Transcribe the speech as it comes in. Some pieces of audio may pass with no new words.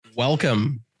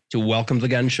Welcome to Welcome to the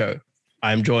Gun Show.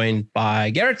 I'm joined by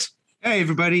Garrett. Hey,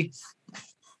 everybody.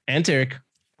 And Tarek.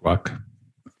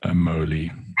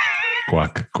 Guacamole.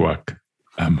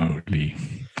 Guacamole.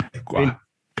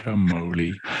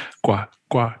 Guacamole.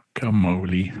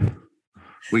 Guacamole.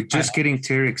 We're just getting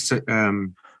Tarek's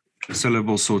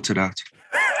syllable sorted out.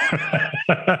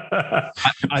 I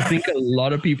think a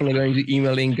lot of people are going to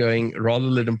email in going, rather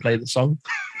let him play the song.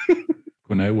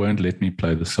 Cornell won't let me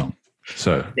play the song.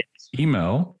 So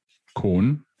email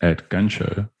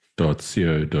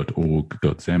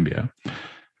corn@gunshow.co.org.zambia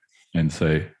and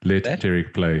say, let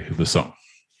Tarek play the song.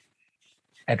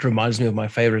 That reminds me of my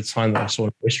favorite sign that I saw in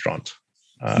a restaurant.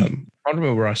 I can't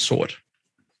remember where I saw it.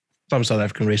 Some South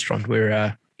African restaurant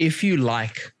where if you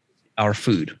like our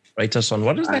food, rate us on,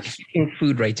 what is that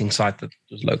food rating site that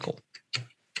was local?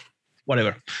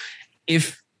 Whatever.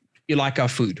 If you like our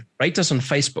food, rate us on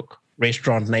Facebook,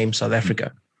 restaurant name South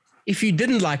Africa. If you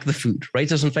didn't like the food,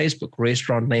 rate us on Facebook,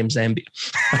 restaurant name Zambia.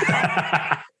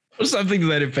 Or something to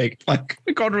that effect. Like,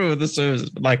 I can't remember the service,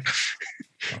 but like.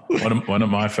 One of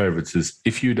my favorites is,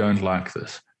 if you don't like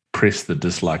this, press the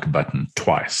dislike button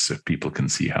twice so people can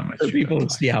see how much. So people can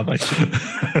see how much.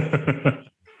 I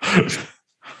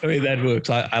mean, that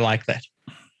works. I like that.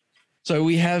 So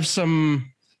we have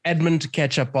some admin to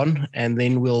catch up on, and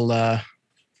then we'll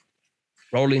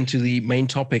roll into the main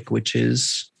topic, which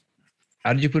is,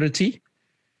 how did you put it, T?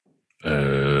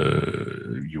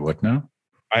 You what now?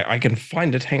 I can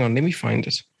find it. Hang on, let me find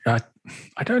it. I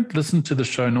don't listen to the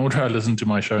show, nor do I listen to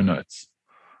my show notes.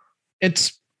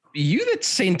 It's you that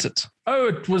sent it. Oh,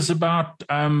 it was about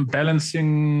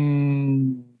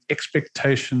balancing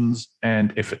expectations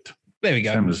and effort. There we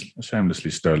go. Shamelessly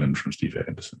stolen from Steve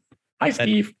Anderson. Hi,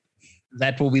 Steve.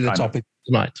 That will be the topic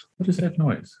tonight. What is that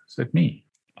noise? Is that me?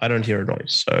 I don't hear a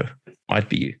noise, so it might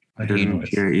be you. I don't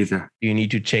hear either. You need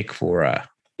to check for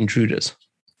intruders.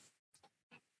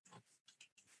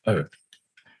 Oh,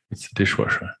 it's the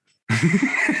dishwasher.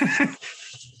 I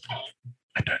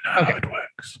don't know how it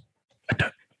works. I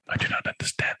do not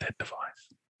understand that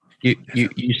device.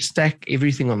 You stack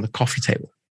everything on the coffee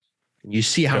table. You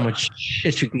see how much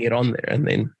shit you can get on there, and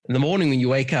then in the morning when you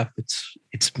wake up, it's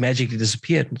magically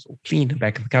disappeared and it's all clean and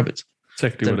back in the cupboards.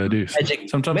 Exactly what I do.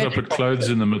 Sometimes I put clothes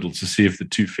in the middle to see if the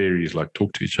two fairies like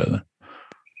talk to each other.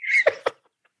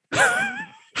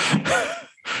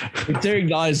 Derek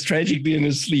dies tragically in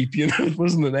his sleep. You know, it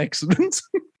wasn't an accident.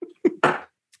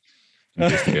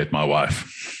 Investigate my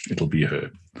wife. It'll be her.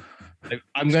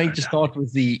 I'm going to start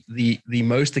with the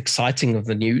most exciting of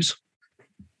the news.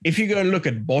 If you go and look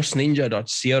at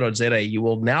bossninja.co.za, you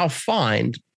will now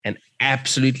find an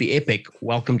absolutely epic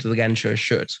Welcome to the Gun Show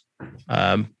shirt.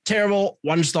 Terrible,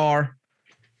 1 star,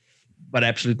 but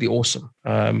absolutely awesome.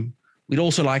 We'd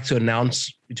also like to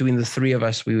announce between the three of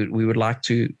us, we would like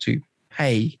to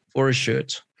pay for a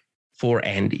shirt for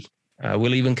Andy.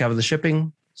 We'll even cover the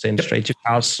shipping, send it straight to your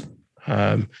house.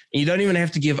 You don't even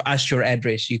have to give us your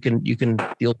address. You can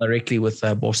deal directly with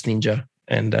Boss Ninja,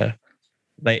 and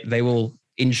they will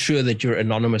ensure that you're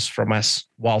anonymous from us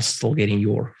while still getting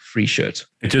your free shirt.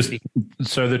 It just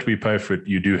so that we pay for it,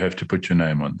 you do have to put your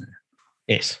name on there.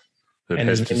 Yes. So it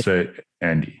has to say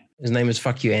Andy. His name is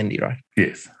Fuck You Andy, right?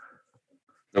 Yes.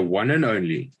 The one and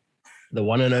only. The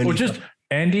one and only. Or just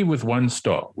Andy with 1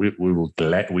 star. We will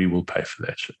pay for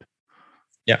that shit.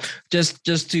 Yeah.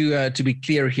 Just to be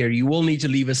clear here, you will need to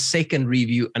leave a second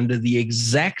review under the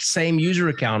exact same user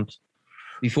account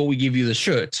before we give you the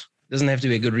shirt. It doesn't have to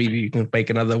be a good review. You can make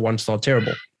another 1 star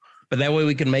terrible. But that way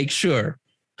we can make sure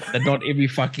that not every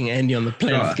fucking Andy on the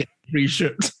planet gets a free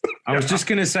shirt. I was just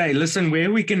going to say, listen, where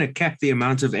are we going to cap the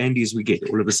amount of Andys we get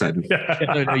all of a sudden?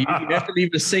 No, you have to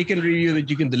leave a second review that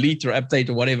you can delete or update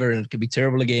or whatever, and it can be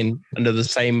terrible again under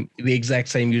the exact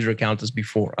same user account as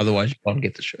before. Otherwise, you can't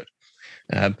get the shirt.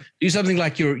 Do something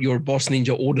like your Boss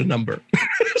Ninja order number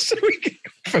so we can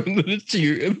phone it to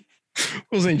you.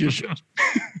 We'll send you a shirt.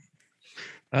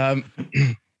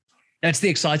 That's the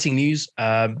exciting news.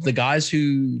 The guys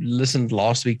who listened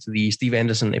last week to the Steve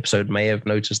Anderson episode may have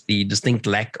noticed the distinct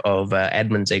lack of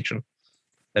admin section.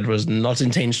 That was not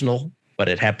intentional, but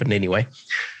it happened anyway.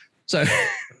 So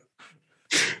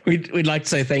we'd like to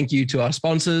say thank you to our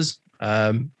sponsors.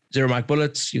 Zero Mike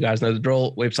Bullets. You guys know the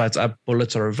drill. Website's up.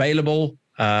 Bullets are available.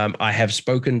 I have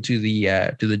spoken to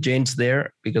the gents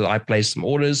there because I placed some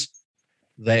orders.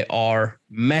 They are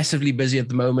massively busy at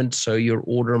the moment, so your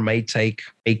order may take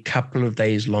a couple of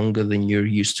days longer than you're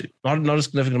used to. Not a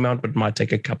significant amount, but it might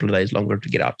take a couple of days longer to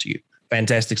get out to you.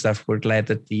 Fantastic stuff. We're glad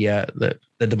that the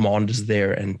demand is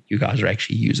there and you guys are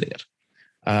actually using it.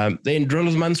 Then Drill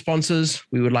of the Month sponsors,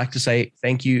 we would like to say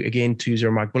thank you again to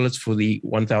Zero Mike Bullets for the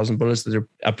 1,000 bullets that are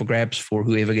up for grabs for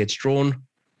whoever gets drawn.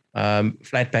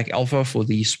 Flatpack Alpha for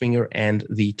the swinger and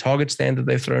the target stand that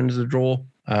they've thrown into the draw.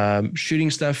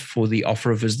 Shooting Stuff for the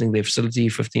offer of visiting their facility,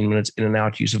 15 minutes in and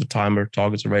out, use of a timer,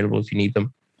 targets available if you need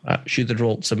them. Shoot the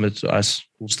draw, submit to us,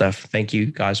 cool stuff. Thank you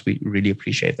guys. We really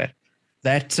appreciate that.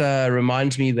 That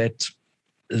reminds me that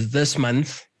this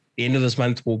month, the end of this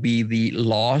month will be the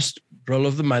last Drill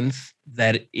of the Month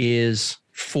that is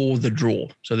for the draw.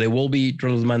 So there will be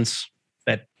Drill of the Months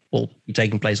that will be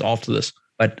taking place after this,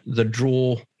 but the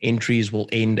draw entries will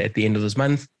end at the end of this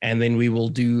month. And then we will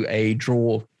do a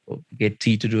draw, we'll get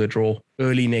T to do a draw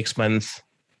early next month,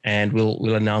 and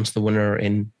we'll announce the winner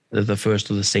in the first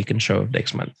or the second show of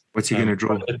next month. What's he going to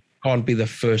draw? It can't be the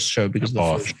first show because the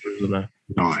first show is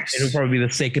nice. It'll probably be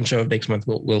the second show of next month.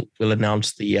 We'll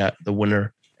announce the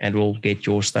winner, and we'll get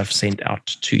your stuff sent out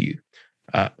to you.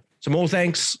 Some more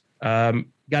thanks.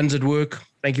 Guns at Work.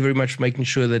 Thank you very much for making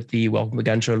sure that the Welcome to the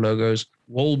Gun Show logos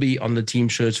will be on the team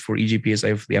shirts for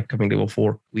EGPSA for the upcoming Level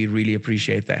 4. We really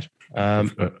appreciate that.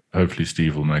 Hopefully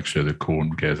Steve will make sure that Corn,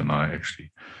 Gaz, and I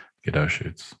actually get our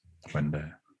shirts one day.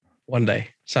 One day,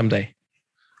 someday.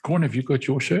 Corn, have you got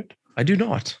your shirt? I do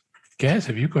not. Gaz,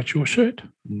 have you got your shirt?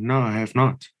 No, I have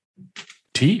not.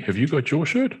 T, have you got your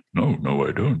shirt? No,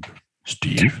 I don't.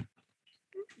 Steve?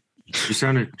 You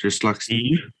sounded just like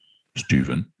Steve.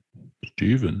 Steven.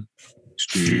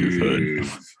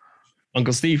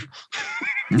 Uncle Steve.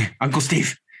 Uncle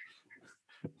Steve.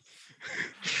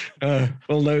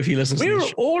 We'll know if he listens We're to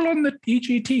this. all on the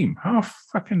EG team. How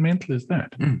fucking mental is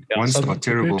that? One's not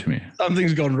terrible. To me.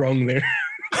 Something's gone wrong there.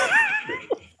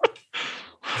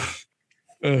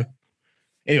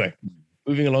 Anyway,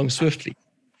 moving along swiftly.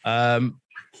 Where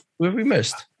have we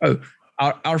missed? Oh,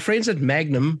 our friends at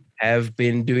Magnum have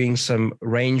been doing some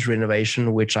range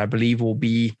renovation, which I believe will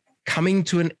be coming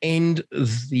to an end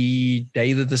the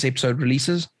day that this episode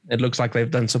releases. It looks like they've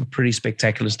done some pretty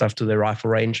spectacular stuff to their rifle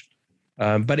range.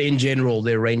 But in general,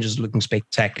 their range is looking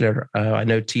spectacular. I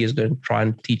know T is going to try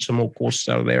and teach some more courses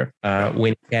out of there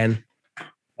when he can.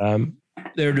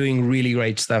 They're doing really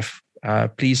great stuff.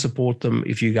 Please support them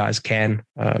if you guys can.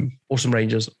 Awesome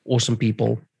rangers, awesome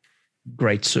people,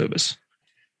 great service.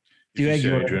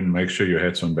 Adrian, make sure your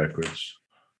head's on backwards.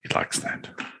 He likes that.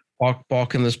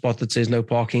 Park in the spot that says no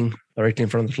parking directly in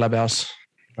front of the clubhouse.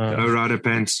 No rider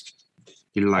pants.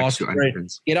 He likes your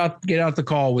underpants. Get out the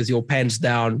car with your pants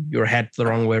down, your hat the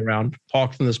wrong way around.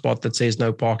 Park in the spot that says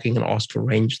no parking and ask for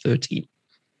range 13.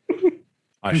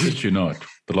 I shit you not.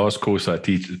 The last course I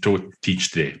taught them. You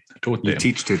teached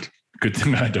it. Good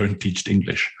thing I don't teach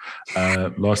English.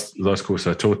 Last course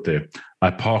I taught there,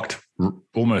 I parked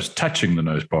almost touching the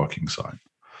no parking sign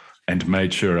and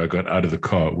made sure I got out of the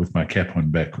car with my cap on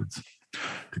backwards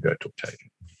to go talk to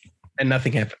Adrian. And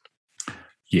nothing happened.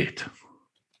 Yet.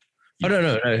 Oh,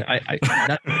 no.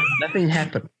 Nothing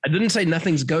happened. I didn't say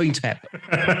nothing's going to happen.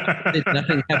 I said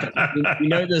nothing happened. We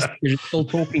know this because you're still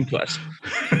talking to us.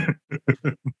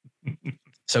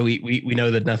 So we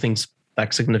know that nothing's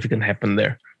like significant happened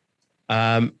there.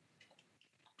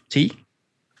 T?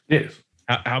 Yes.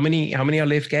 How many are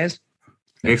left, guys?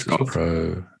 Nexus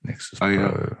Pro, Nexus Pro,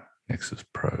 yeah. Nexus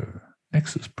Pro,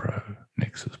 Nexus Pro,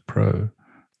 Nexus Pro,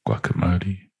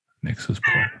 Guacamole, Nexus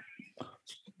Pro.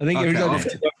 I think every time you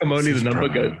say guacamole, the number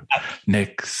goes up.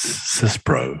 Nexus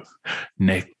Pro,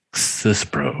 Nexus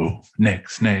Pro,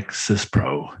 Nexus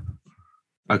Pro.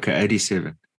 Okay,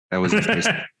 87. That was the first.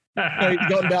 It's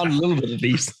gone down a little bit at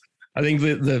least. I think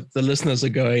the listeners are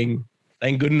going,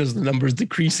 thank goodness the number is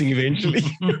decreasing eventually.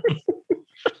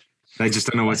 They just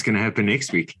don't know what's going to happen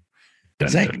next week.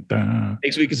 Exactly.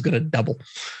 Next week is going to double.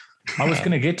 I was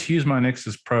going to get to use my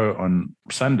Nexus Pro on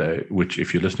Sunday, which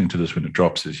if you're listening to this when it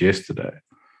drops is yesterday.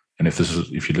 And if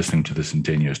you're listening to this in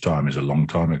 10 years' time is a long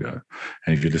time ago.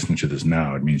 And if you're listening to this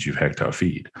now, it means you've hacked our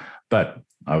feed. But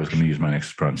I was going to use my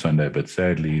Nexus Pro on Sunday, but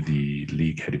sadly the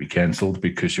league had to be cancelled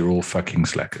because you're all fucking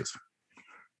slackers.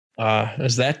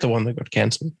 Is that the one that got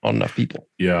cancelled? Not enough people.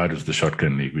 Yeah, it was the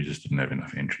shotgun league. We just didn't have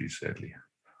enough entries, sadly.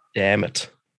 Damn it.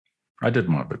 I did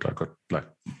my bit. I got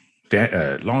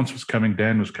Lance was coming,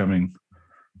 Dan was coming.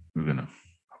 I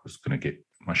was gonna get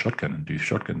my shotgun and do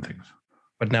shotgun things.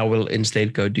 But now we'll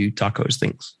instead go do tacos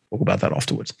things. Talk about that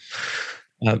afterwards.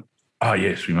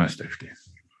 Yes, we must actually.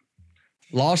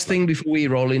 Last thing before we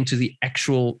roll into the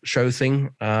actual show thing,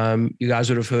 you guys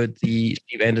would have heard the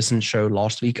Steve Anderson show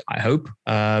last week, I hope.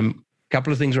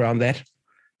 Couple of things around that.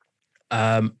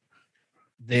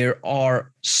 There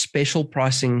are special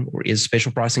pricing or is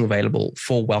special pricing available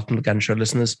for Welcome to Gun Show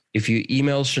listeners. If you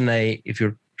email Shanae, if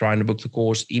you're trying to book the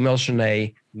course, email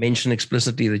Shanae, mention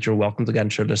explicitly that you're a Welcome to Gun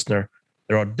Show listener.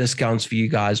 There are discounts for you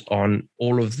guys on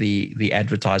all of the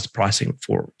advertised pricing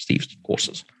for Steve's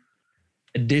courses.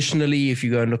 Additionally, if you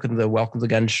go and look at the Welcome to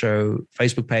Gun Show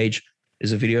Facebook page,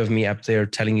 there's a video of me up there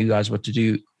telling you guys what to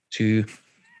do to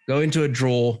go into a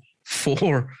draw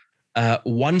for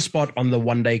one spot on the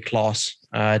one-day class.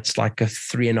 It's like a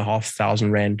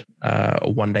 3,500 Rand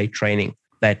one-day training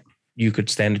that you could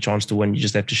stand a chance to win. You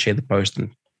just have to share the post and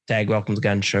tag Welcome to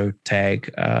Gun Show,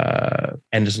 tag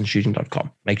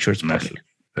andersonshooting.com. Make sure it's massive. public.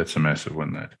 That's a massive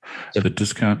one. That so the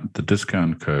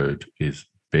discount code is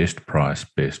best price,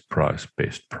 best price,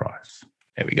 best price.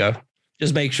 There we go.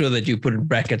 Just make sure that you put in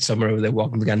brackets somewhere over there,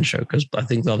 Welcome to Gun Show, because I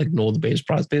think they'll ignore the best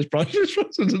price, best price, best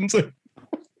price. It didn't say.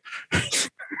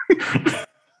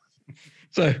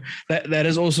 So that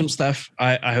is awesome stuff.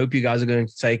 I hope you guys are going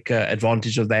to take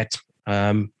advantage of that.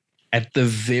 At the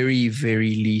very,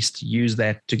 very least, use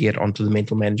that to get onto the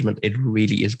mental management. It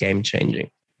really is game changing.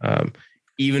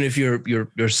 Even if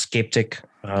you're skeptic,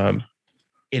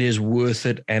 it is worth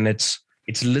it, and it's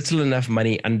little enough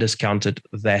money undiscounted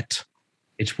that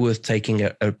it's worth taking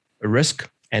a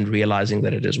risk and realizing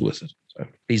that it is worth it. So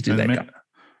please do that. The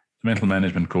mental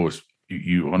management course,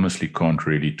 you honestly can't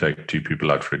really take two people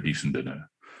out for a decent dinner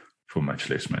for much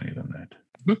less money than that.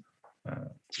 Mm-hmm.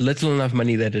 It's little enough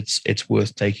money that it's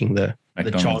worth taking the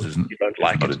chance isn't, you don't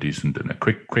like not it. A decent dinner.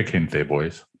 Quick hint there,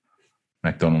 boys.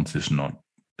 McDonald's is not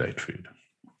date food.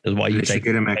 That's why you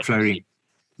get a McFlurry.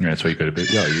 Yeah, that's why you go to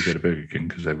you go to Burger King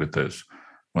because they've got those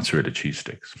mozzarella cheese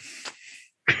sticks.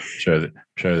 Show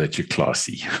that you're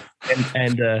classy.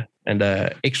 And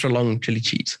extra long chili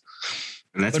cheese.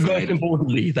 But most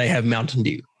importantly, they have Mountain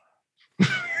Dew.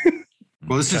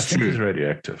 Well, this is true. It's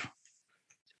radioactive.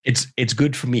 It's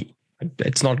good for me.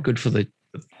 It's not good for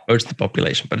most of the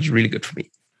population, but it's really good for me.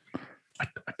 I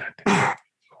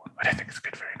don't think it's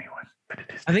good for anyone, but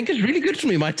it is. I think it's really good for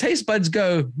me. My taste buds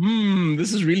go,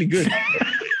 this is really good.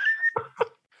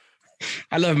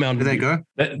 I love Mountain Dew.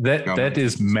 There they go. That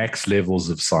is max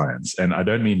levels of science. And I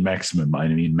don't mean maximum. I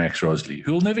mean Max Rosley,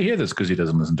 who will never hear this because he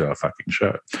doesn't listen to our fucking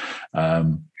show.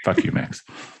 Fuck you, Max.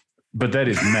 But that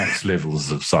is max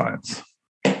levels of science.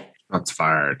 That's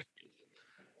fired.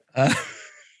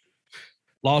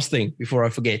 Last thing before I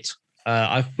forget.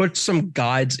 I've put some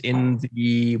guides in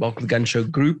the Welcome to Gun Show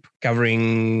group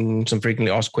covering some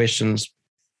frequently asked questions.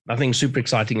 Nothing super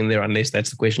exciting in there unless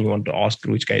that's the question you want to ask,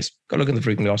 in which case go look in the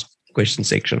frequently asked questions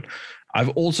section. I've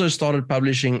also started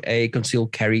publishing a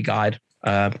concealed carry guide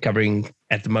covering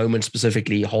at the moment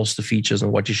specifically holster features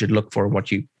and what you should look for and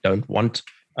what you don't want.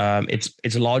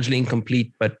 It's largely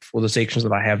incomplete, but for the sections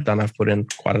that I have done, I've put in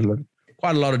quite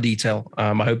a lot of detail.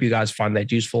 I hope you guys find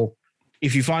that useful.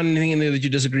 If you find anything in there that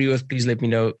you disagree with, please let me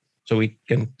know so we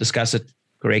can discuss it,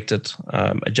 correct it,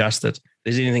 adjust it. If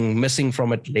there's anything missing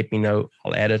from it, let me know.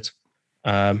 I'll add it.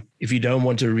 If you don't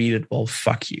want to read it, well,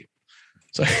 fuck you.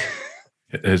 So,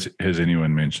 has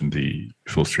anyone mentioned the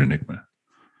Filster Enigma?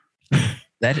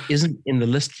 That isn't in the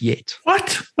list yet.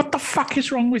 What? What the fuck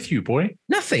is wrong with you, boy?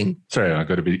 Nothing. Sorry, I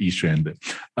got a bit Easter end there.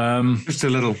 Just a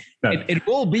little. No. It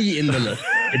will be in the list.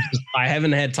 It's just, I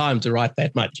haven't had time to write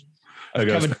that much.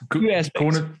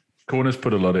 Corner's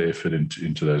put a lot of effort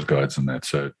into those guides and that.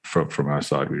 So from our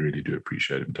side, we really do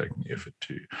appreciate him taking the effort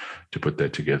to put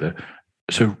that together.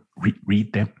 So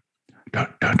read them.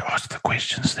 Don't ask the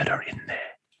questions that are in there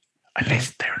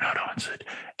unless they're not answered.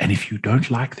 And if you don't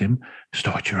like them,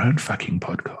 start your own fucking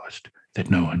podcast that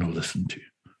no one will listen to.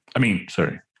 I mean,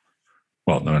 sorry.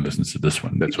 Well, no one listens to this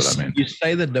one. That's what I meant. You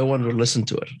say that no one will listen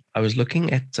to it. I was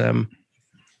looking at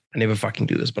I never fucking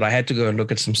do this, but I had to go and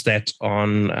look at some stats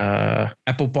on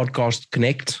Apple Podcast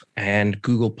Connect and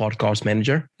Google Podcast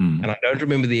Manager. And I don't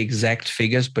remember the exact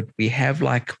figures, but we have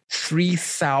like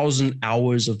 3,000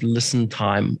 hours of listen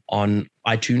time on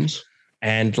iTunes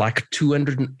and like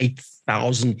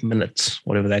 208,000 minutes,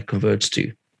 whatever that converts to,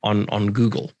 on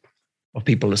Google of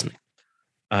people listening.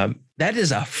 That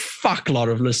is a fuck lot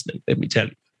of listening, let me tell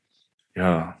you.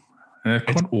 Yeah. It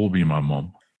can't all be my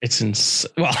mom. It's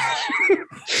insane. Well,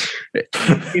 if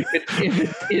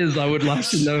it is, I would like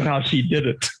to know how she did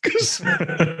it, because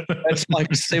that's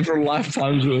like several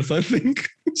lifetimes worth, I think.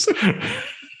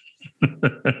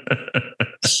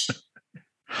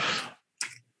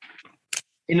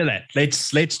 Into that,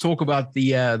 let's talk about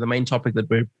the main topic that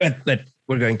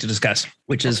we're going to discuss,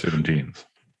 which is 17s.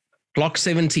 Glock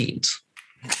 17s.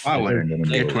 Wow,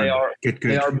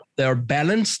 they are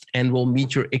balanced and will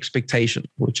meet your expectation,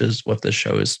 which is what this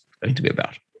show is going to be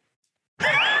about.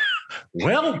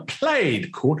 Well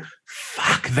played, Court.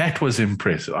 Fuck, that was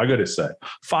impressive. I got to say,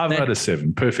 5 out of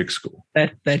 7, perfect score.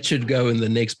 That should go in the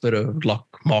next bit of Glock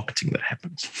marketing that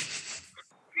happens.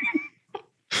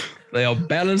 They are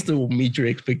balanced and will meet your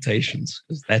expectations,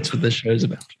 because that's what this show's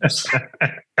about.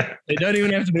 They don't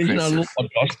even have to mention our little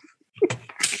podcast.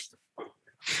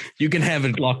 You can have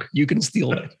it, Glock. You can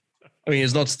steal it. I mean,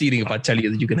 it's not stealing if I tell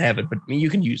you that you can have it, but I mean, you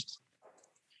can use it.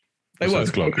 They won't.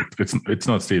 It's Glock. It's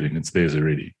not stealing. It's theirs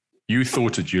already. You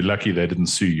thought it. You're lucky they didn't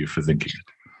sue you for thinking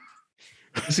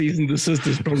it. The season desist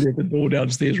is probably at the door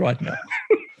downstairs right now.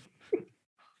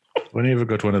 We never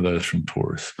got one of those from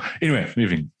Taurus. Anyway,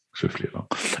 moving swiftly along.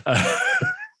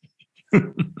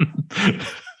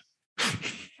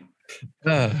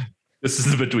 This is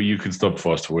the bit where you can stop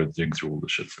fast forwarding through all the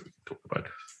shit that we can talk about.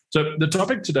 So the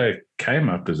topic today came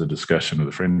up as a discussion with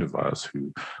a friend of ours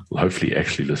who will hopefully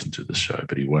actually listen to this show,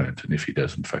 but he won't. And if he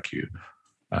doesn't, fuck you.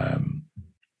 And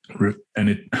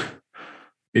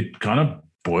it kind of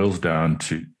boils down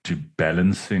to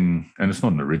balancing, and it's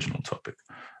not an original topic,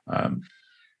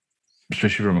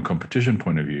 especially from a competition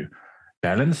point of view,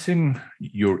 balancing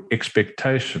your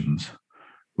expectations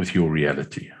with your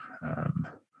reality.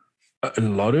 A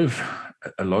lot of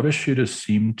shooters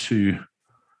seem to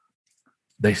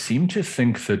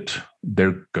think that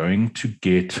they're going to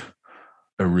get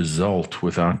a result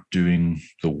without doing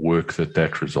the work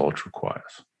that result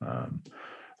requires.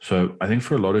 So I think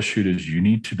for a lot of shooters, you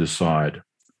need to decide,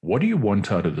 what do you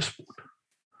want out of the sport?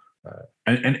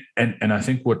 And I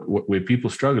think where people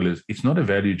struggle is, it's not a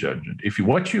value judgment.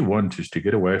 What you want is to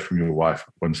get away from your wife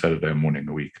one Saturday morning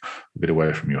a week, get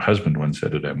away from your husband one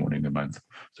Saturday morning a month.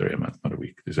 Sorry, a month, not a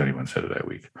week. There's only one Saturday a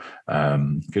week.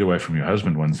 Get away from your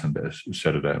husband one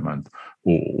Saturday a month,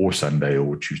 or Sunday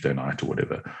or Tuesday night or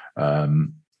whatever.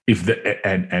 And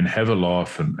have a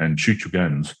laugh and shoot your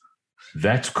guns.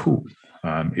 That's cool.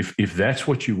 If that's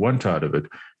what you want out of it,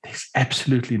 there's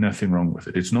absolutely nothing wrong with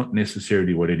it. It's not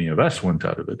necessarily what any of us want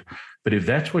out of it. But if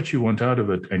that's what you want out of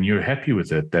it and you're happy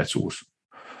with it, that's awesome.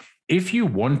 If you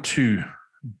want to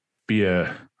be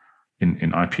in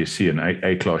IPSC, an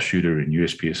A-class shooter in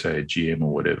USPSA, GM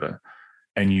or whatever,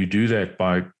 and you do that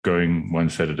by going one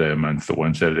Saturday a month or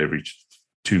one Saturday every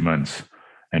 2 months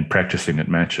and practicing at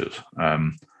matches,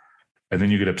 and then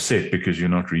you get upset because you're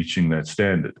not reaching that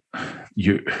standard,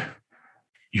 you're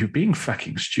being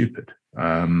fucking stupid.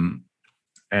 And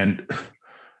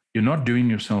you're not doing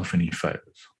yourself any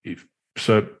favors.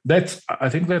 I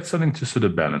think that's something to sort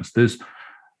of balance. There's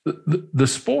the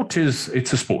sport it's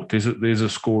a sport. There's a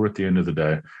score at the end of the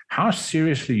day. How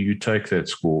seriously you take that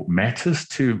score matters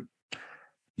to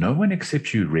no one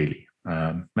except you, really.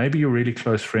 Maybe your really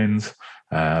close friends.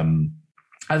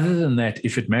 Other than that,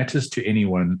 if it matters to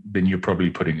anyone, then you're probably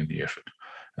putting in the effort.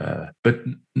 But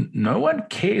no one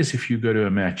cares if you go to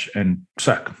a match and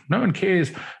suck. No one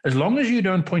cares as long as you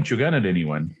don't point your gun at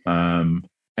anyone, and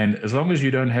as long as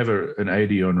you don't have an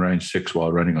 80 on range 6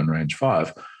 while running on range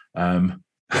 5. No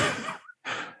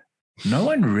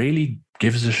one really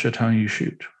gives a shit how you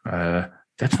shoot.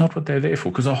 That's not what they're there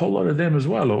for, because a whole lot of them as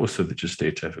well are also just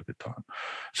there to have a good time.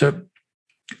 So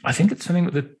I think it's something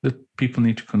that people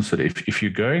need to consider. If you're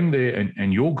going there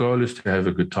and your goal is to have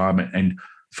a good time, and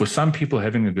for some people,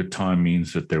 having a good time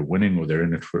means that they're winning, or they're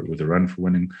in it with a run for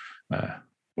winning,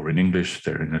 or in English,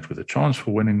 they're in it with a chance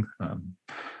for winning.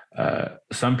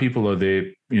 Some people are there,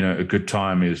 a good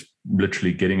time is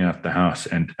literally getting out the house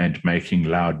and making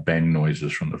loud bang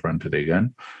noises from the front of their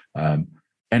gun.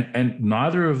 And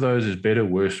neither of those is better,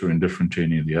 worse, or indifferent to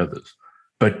any of the others.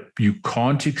 But you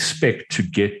can't expect to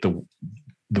get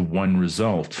the one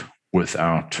result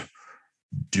without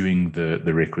doing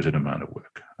the requisite amount of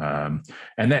work.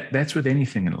 And that's with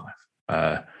anything in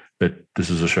life. But this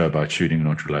is a show about shooting,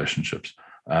 not relationships.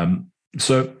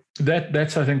 So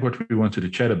that's, I think, what we wanted to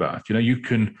chat about. You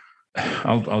can,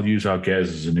 I'll use our Gaz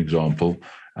as an example.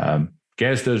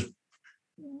 Gaz does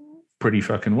pretty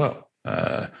fucking well.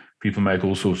 People make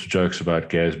all sorts of jokes about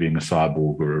Gaz being a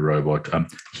cyborg or a robot.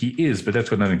 He is, but that's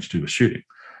got nothing to do with shooting.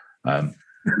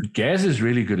 Gaz is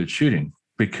really good at shooting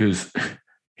because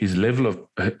his level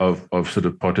of sort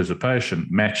of participation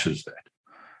matches that.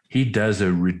 He does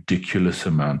a ridiculous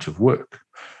amount of work.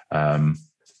 And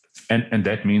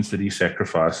that means that he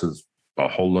sacrifices a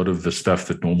whole lot of the stuff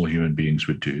that normal human beings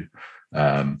would do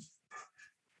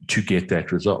to get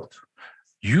that result.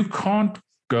 You can't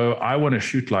go, I want to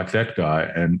shoot like that guy,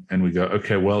 and we go,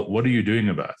 okay, well, what are you doing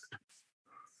about it?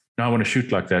 No, I want to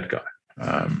shoot like that guy.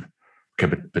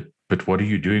 Okay, but what are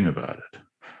you doing about it?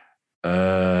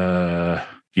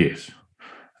 Yes.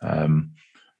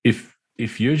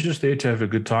 If you're just there to have a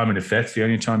good time, and if that's the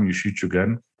only time you shoot your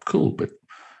gun, cool. But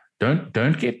don't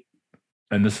get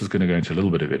and this is going to go into a little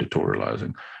bit of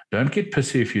editorializing, don't get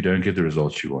pissy if you don't get the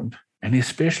results you want. And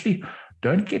especially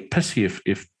don't get pissy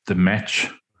if the match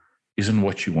isn't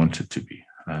what you want it to be.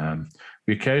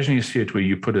 We occasionally see it where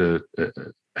you put a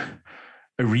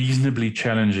reasonably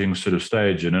challenging sort of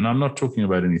stage in, and I'm not talking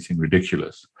about anything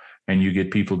ridiculous, and you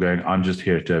get people going, I'm just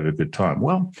here to have a good time.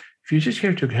 Well, if you're just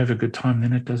here to have a good time,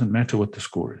 then it doesn't matter what the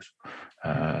score is.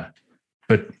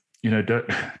 But,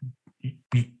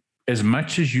 as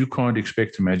much as you can't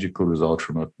expect a magical result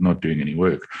from not doing any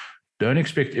work, don't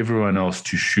expect everyone else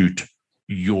to shoot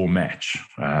your match.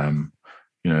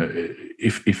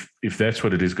 If that's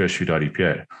what it is, go shoot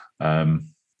RDPA,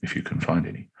 if you can find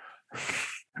any.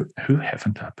 Who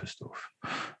haven't I pissed off?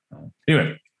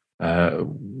 Anyway,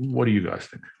 what do you guys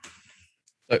think?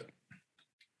 So,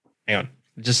 hang on.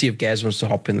 Just see if Gaz wants to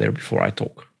hop in there before I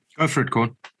talk. Go for it,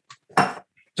 Corn.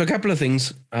 So a couple of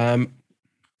things. I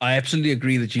absolutely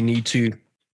agree that you need to...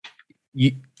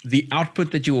 the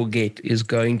output that you will get is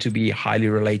going to be highly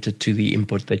related to the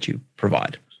input that you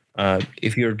provide.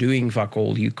 If you're doing fuck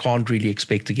all, you can't really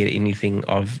expect to get anything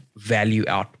of value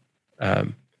out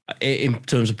in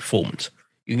terms of performance.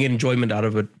 You can get enjoyment out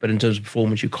of it, but in terms of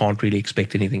performance, you can't really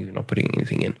expect anything if you're not putting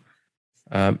anything in.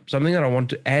 Something that I want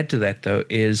to add to that, though,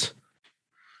 is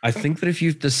I think that if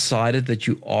you've decided that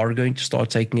you are going to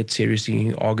start taking it seriously and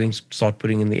you are going to start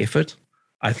putting in the effort,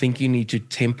 I think you need to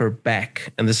temper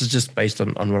back, and this is just based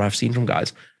on what I've seen from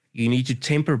guys, you need to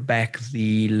temper back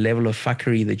the level of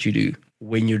fuckery that you do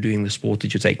when you're doing the sport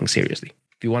that you're taking seriously.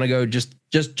 If you want to go just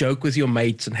joke with your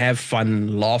mates and have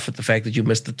fun, laugh at the fact that you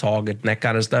missed the target and that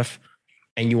kind of stuff,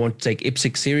 and you want to take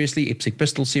IPSC seriously, IPSC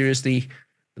pistol seriously,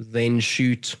 then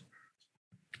shoot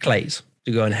clays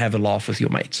to go and have a laugh with your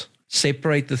mates.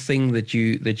 Separate the thing that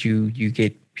you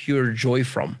get pure joy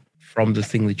from the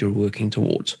thing that you're working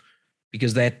towards.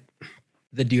 Because the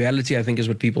duality, I think, is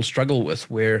what people struggle with,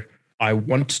 where I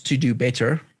want to do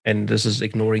better, and this is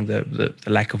ignoring the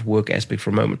lack of work aspect for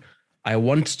a moment. I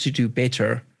want to do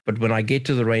better, but when I get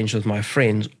to the range with my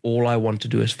friends, all I want to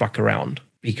do is fuck around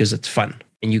because it's fun.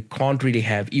 And you can't really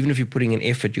have, even if you're putting in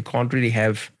effort, you can't really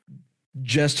have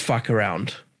just fuck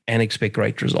around and expect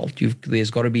great result. There's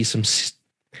got to be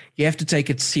you have to take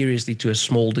it seriously to a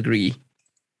small degree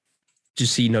to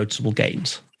see noticeable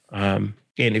gains.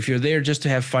 Again, if you're there just to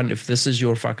have fun, if this is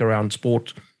your fuck around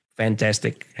sport,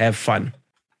 fantastic, have fun.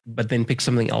 But then pick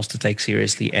something else to take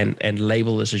seriously and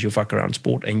label this as your fuck around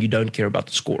sport, and you don't care about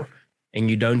the score. And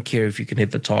you don't care if you can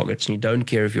hit the targets, and you don't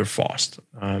care if you're fast.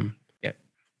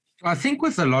 I think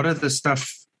with a lot of the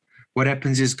stuff, what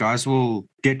happens is guys will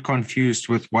get confused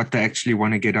with what they actually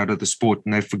want to get out of the sport,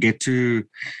 and they forget to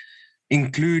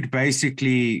include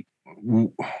basically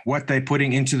what they're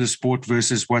putting into the sport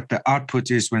versus what the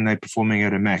output is when they're performing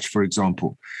at a match, for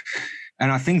example.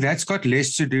 And I think that's got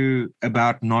less to do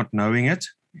about not knowing it,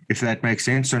 if that makes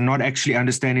sense. So not actually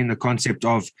understanding the concept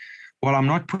of, well, I'm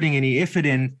not putting any effort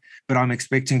in, but I'm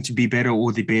expecting to be better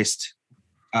or the best.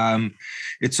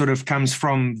 It sort of comes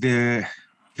from the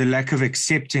lack of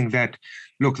accepting that,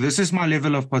 look, this is my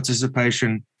level of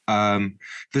participation.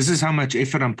 This is how much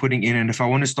effort I'm putting in. And if I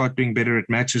want to start doing better at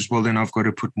matches, well, then I've got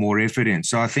to put more effort in.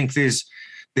 So I think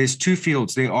there's two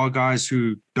fields. There are guys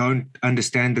who don't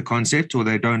understand the concept or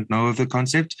they don't know of the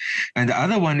concept. And the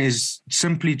other one is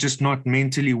simply just not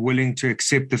mentally willing to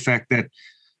accept the fact that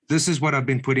this is what I've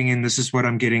been putting in. This is what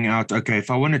I'm getting out. Okay, if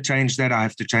I want to change that, I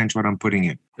have to change what I'm putting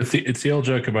in. It's the old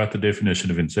joke about the definition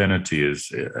of insanity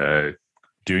is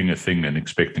doing a thing and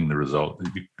expecting the result,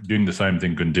 doing the same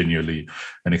thing continually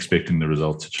and expecting the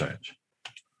result to change.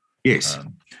 Yes.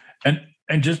 And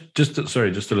just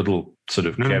a little sort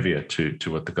of caveat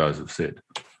to what the guys have said.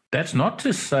 That's not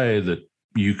to say that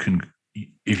you can,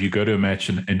 if you go to a match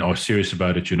and are serious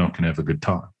about it, you're not going to have a good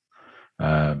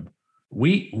time.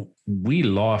 We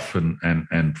laugh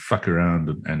and fuck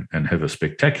around and have a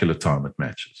spectacular time at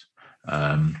matches.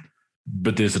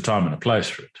 But there's a time and a place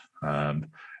for it.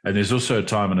 And there's also a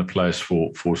time and a place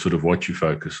for sort of what you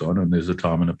focus on, and there's a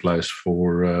time and a place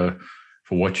for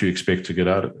what you expect to get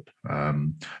out of it.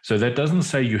 So that doesn't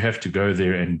say you have to go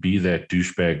there and be that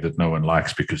douchebag that no one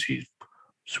likes because he's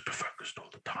super focused all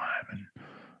the time and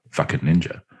fucking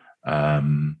ninja.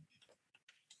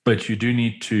 But you do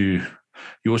need to.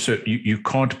 You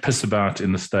can't piss about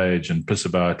in the stage and piss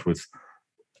about with,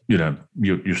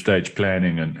 your stage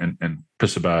planning and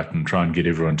piss about and try and get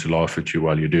everyone to laugh at you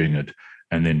while you're doing it,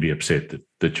 and then be upset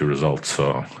that your results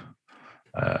are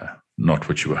not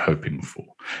what you were hoping for.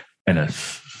 And a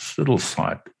little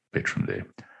side bit from there.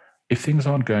 If things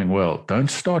aren't going well, don't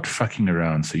start fucking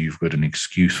around so you've got an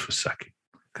excuse for sucking,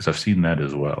 because I've seen that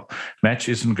as well. Match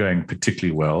isn't going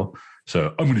particularly well,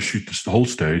 So I'm going to shoot this whole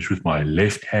stage with my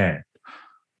left hand.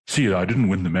 See, I didn't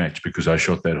win the match because I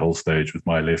shot that whole stage with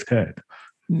my left hand.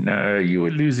 No, you were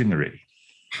losing already.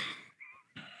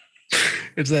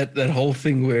 It's that whole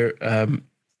thing where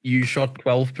you shot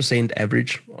 12%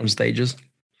 average on stages.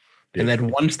 And that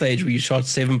one stage where you shot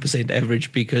 7%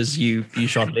 average because you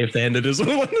shot left-handed is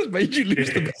the one that made you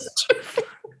lose the match.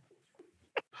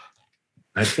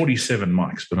 I had 47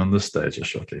 mics, but on this stage I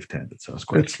shot left-handed, so I was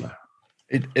quite slow.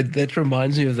 That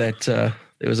reminds me of that.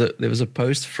 There was a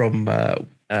post from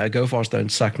Go Fast Don't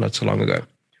Suck not so long ago.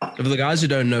 So for the guys who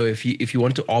don't know, if you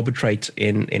want to arbitrate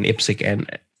in IPSC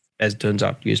and, as it turns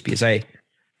out, USPSA,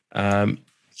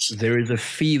 there is a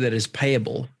fee that is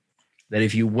payable that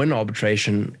if you win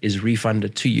arbitration is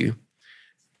refunded to you.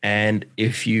 And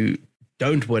if you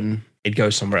don't win, it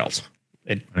goes somewhere else.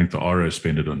 I think the RO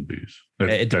spend it on booze.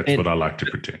 That's what I like to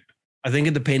pretend. I think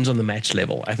it depends on the match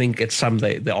level. I think at some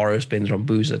the RO spends on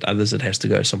booze, at others it has to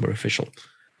go somewhere official.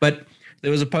 But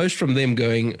there was a post from them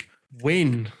going,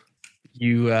 when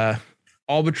you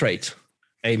arbitrate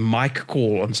a mic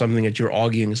call on something that you're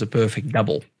arguing is a perfect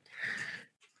double,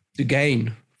 to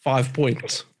gain 5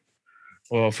 points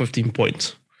or 15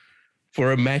 points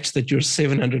for a match that you're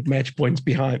 700 match points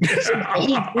behind.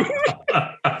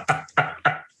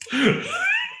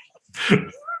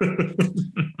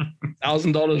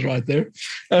 $1,000 right there.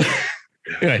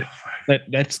 Anyway,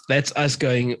 that's us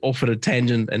going off at a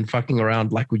tangent and fucking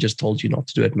around like we just told you not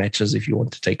to do at matches if you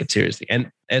want to take it seriously.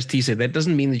 And as T said, that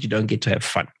doesn't mean that you don't get to have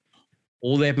fun.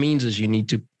 All that means is you need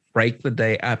to break the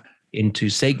day up into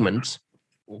segments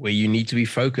where you need to be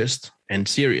focused and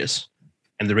serious,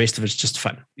 and the rest of it's just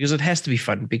fun, because it has to be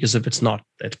fun, because if it's not,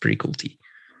 that's pretty cool, T.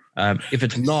 If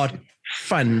it's not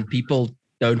fun, people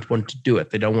don't want to do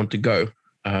it. They don't want to go.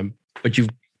 But you've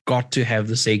got to have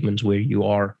the segments where you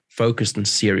are focused and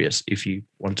serious if you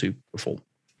want to perform.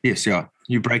 Yes, yeah.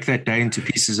 You break that day into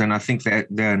pieces. And I think that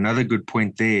another good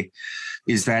point there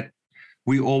is that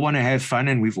we all want to have fun,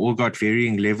 and we've all got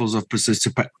varying levels of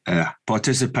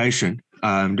participation,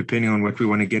 depending on what we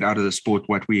want to get out of the sport,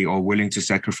 what we are willing to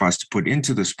sacrifice to put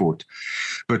into the sport.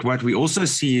 But what we also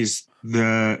see is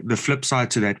the flip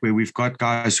side to that, where we've got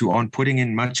guys who aren't putting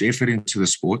in much effort into the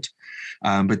sport,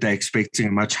 but they're expecting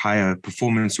a much higher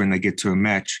performance when they get to a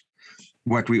match.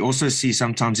 What we also see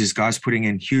sometimes is guys putting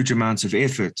in huge amounts of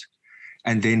effort,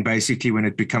 and then basically when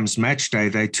it becomes match day,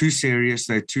 they're too serious,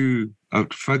 they're too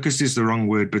focused is the wrong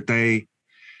word, but they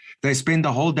spend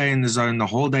the whole day in the zone, the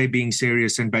whole day being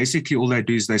serious, and basically all they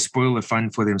do is they spoil the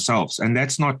fun for themselves. And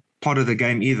that's not part of the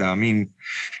game either. I mean,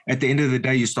 at the end of the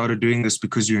day, you started doing this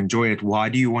because you enjoy it. Why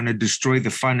do you want to destroy the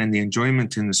fun and the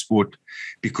enjoyment in the sport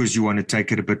because you want to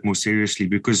take it a bit more seriously?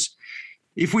 Because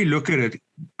if we look at it,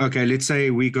 okay, let's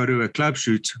say we go to a club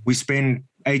shoot, we spend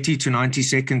 80 to 90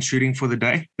 seconds shooting for the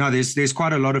day. Now, there's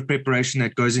quite a lot of preparation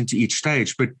that goes into each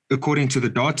stage, but according to the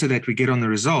data that we get on the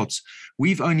results,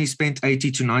 we've only spent 80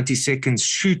 to 90 seconds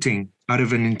shooting out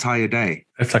of an entire day.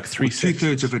 That's like 3 sixes.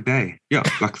 2/3 of a day. Yeah,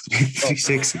 like 3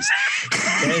 sixes.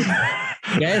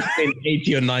 Guys spend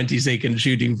 80 or 90 seconds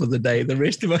shooting for the day. The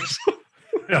rest of us.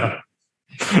 Yeah.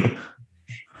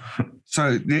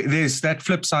 So there's that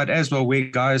flip side as well, where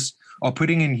guys are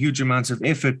putting in huge amounts of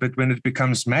effort, but when it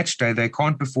becomes match day, they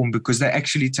can't perform because they're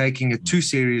actually taking it too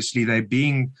seriously. They're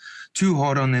being too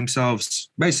hard on themselves.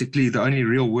 Basically, the only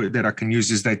real word that I can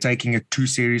use is they're taking it too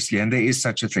seriously, and there is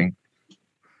such a thing.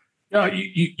 Yeah,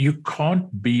 you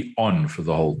can't be on for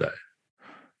the whole day.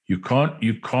 You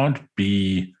can't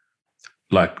be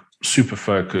like super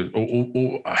focused,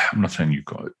 or I'm not saying you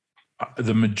can't.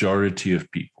 The majority of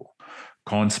people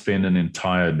can't spend an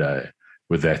entire day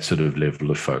with that sort of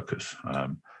level of focus.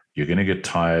 You're going to get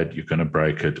tired. You're going to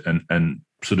break it. And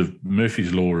sort of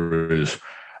Murphy's Law is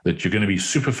that you're going to be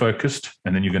super focused,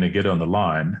 and then you're going to get on the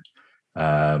line,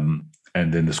 and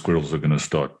then the squirrels are going to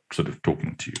start sort of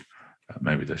talking to you.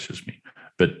 Maybe that's just me.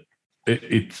 But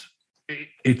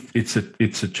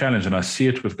it's a challenge, and I see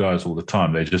it with guys all the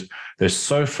time. They're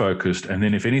so focused, and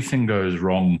then if anything goes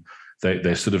wrong,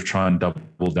 they sort of try and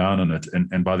double down on it.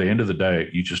 And by the end of the day,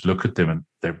 you just look at them and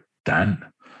they're done.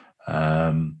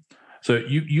 So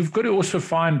you've got to also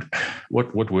find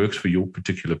what works for your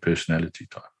particular personality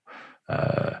type.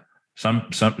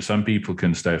 Some people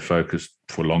can stay focused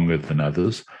for longer than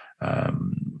others.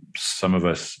 Some of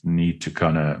us need to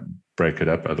kind of break it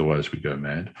up, otherwise we go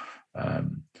mad.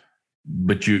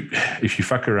 But if you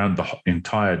fuck around the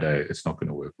entire day, it's not going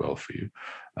to work well for you.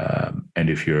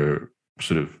 And if you're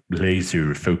sort of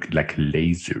laser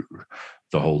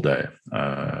the whole day,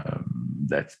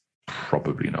 that's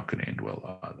probably not going to end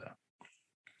well either.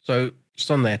 So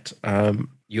just on that,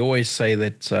 you always say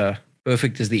that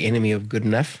perfect is the enemy of good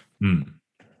enough.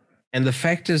 And the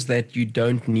fact is that you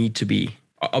don't need to be,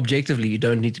 objectively, you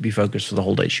don't need to be focused for the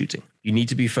whole day shooting. You need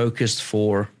to be focused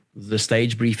for the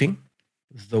stage briefing,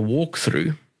 the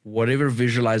walkthrough, whatever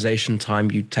visualization time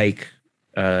you take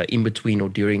in between or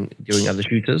during other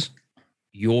shooters,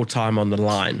 your time on the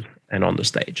line and on the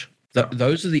stage.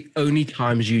 Those are the only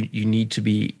times you need to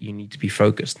be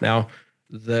focused. Now,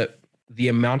 the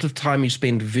amount of time you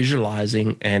spend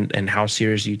visualizing and how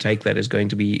serious you take that is going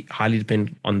to be highly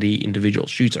dependent on the individual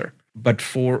shooter. But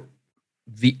for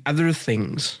the other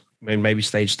things, maybe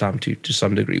stage time to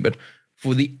some degree, but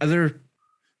for the other,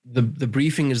 the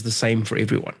briefing is the same for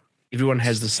everyone. Everyone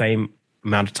has the same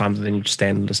amount of time that they need to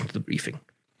stand and listen to the briefing.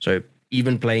 So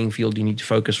even playing field, you need to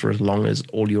focus for as long as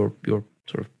all your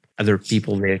sort of other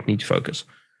people there need to focus.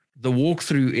 The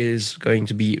walkthrough is going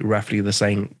to be roughly the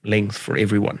same length for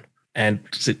everyone. And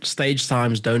stage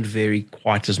times don't vary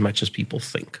quite as much as people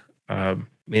think.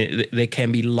 There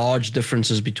can be large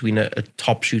differences between a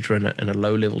top shooter and a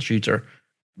low-level shooter,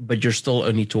 but you're still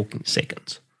only talking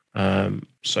seconds.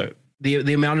 So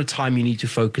the amount of time you need to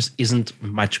focus isn't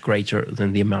much greater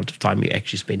than the amount of time you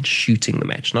actually spend shooting the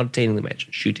match, not attending the match,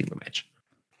 shooting the match.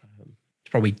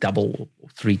 It's probably double or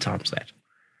 3 times that,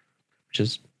 which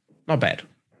is not bad.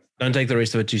 Don't take the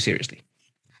rest of it too seriously.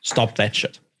 Stop that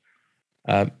shit.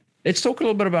 Let's talk a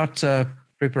little bit about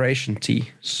preparation, T.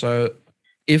 So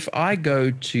if I go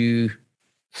to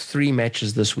 3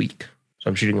 matches this week, so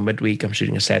I'm shooting a midweek, I'm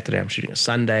shooting a Saturday, I'm shooting a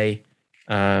Sunday,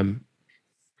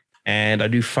 and I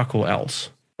do fuck all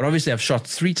else. But obviously I've shot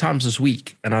 3 times this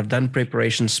week, and I've done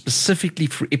preparation specifically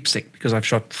for IPSC because I've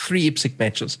shot 3 IPSC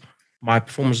matches. My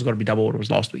performance has got to be double what it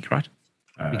was last week, right?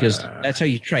 Because that's how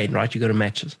you train, right? You go to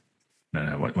matches.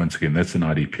 No, once again, that's an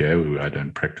IDPA where I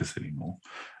don't practice anymore.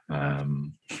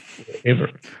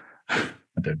 Ever.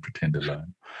 I don't pretend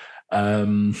alone.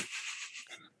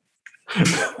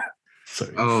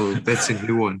 Sorry. Oh, that's a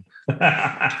new one.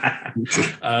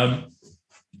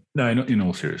 No, in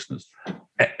all seriousness,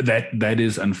 that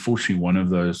is unfortunately one of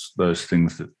those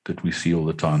things that we see all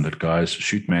the time, that guys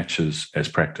shoot matches as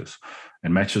practice,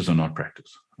 and matches are not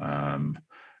practice.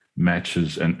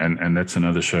 Matches, and that's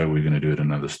another show we're going to do at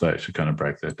another stage to kind of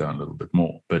break that down a little bit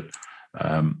more. But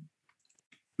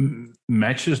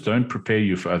matches don't prepare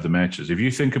you for other matches. If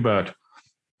you think about,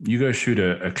 you go shoot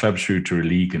a club shoot or a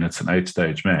league and it's an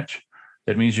 8-stage match,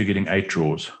 that means you're getting 8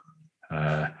 draws.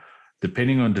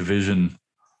 Depending on division,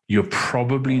 you're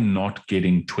probably not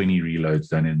getting 20 reloads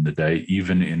done in the day,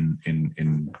 even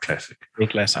in classic. In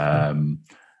classic.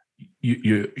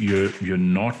 You're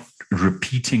not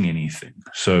repeating anything.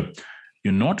 So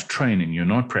you're not training, you're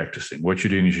not practicing. What you're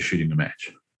doing is you're shooting a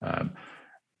match.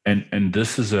 And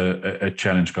this is a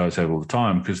challenge guys have all the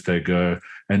time, because they go,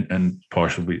 and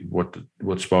partially what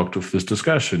sparked off this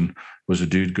discussion was a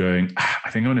dude going, I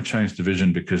think I'm going to change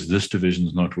division because this division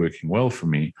is not working well for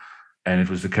me. And it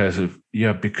was the case of,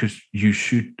 yeah, because you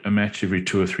shoot a match every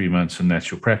 2 or 3 months and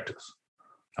that's your practice.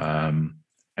 And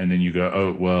then you go,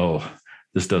 oh, well,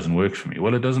 this doesn't work for me.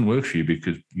 Well, it doesn't work for you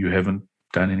because you haven't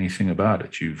done anything about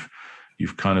it.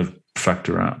 You've kind of fucked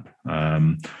around.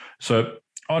 So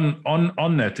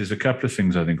on that, there's a couple of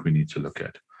things I think we need to look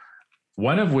at.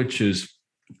 One of which is,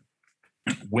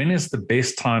 when is the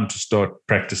best time to start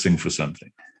practicing for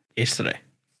something? Yesterday.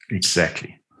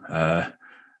 Exactly.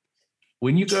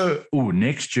 When you go,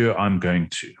 next year I'm going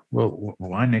to. Well,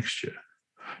 why next year?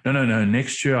 No.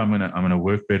 Next year I'm gonna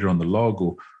work better on the log.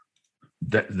 Or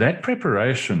that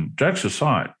preparation, jokes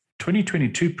aside,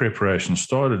 2022 preparation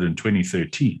started in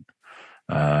 2013.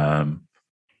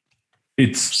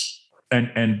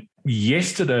 And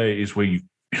yesterday is where you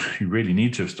really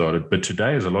need to have started, but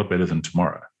today is a lot better than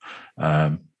tomorrow.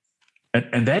 And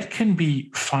that can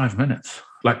be 5 minutes.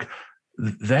 Like,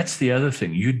 that's the other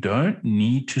thing. You don't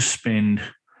need to spend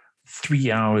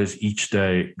 3 hours each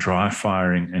day dry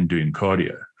firing and doing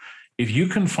cardio. If you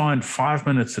can find 5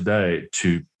 minutes a day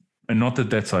to, and not that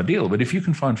that's ideal, but if you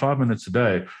can find 5 minutes a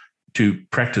day to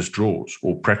practice draws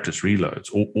or practice reloads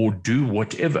or do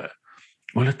whatever,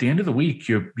 well, at the end of the week,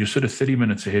 you're sort of 30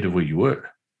 minutes ahead of where you were.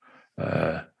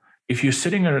 If you're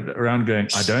sitting around going,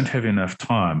 I don't have enough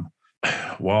time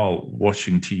while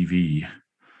watching TV,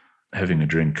 having a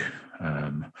drink,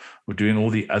 or doing all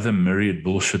the other myriad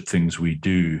bullshit things we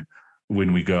do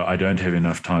when we go, I don't have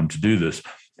enough time to do this.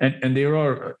 And there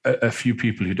are a few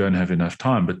people who don't have enough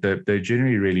time, but they're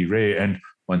generally really rare. And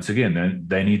once again,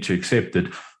 they need to accept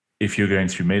that if you're going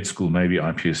through med school, maybe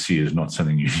IPSC is not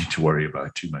something you need to worry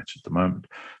about too much at the moment.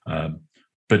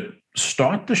 But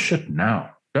start the shit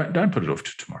now. Don't put it off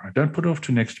to tomorrow. Don't put it off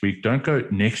to next week. Don't go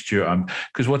next year.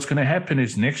 Because what's going to happen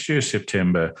is next year,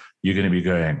 September, you're going to be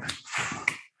going,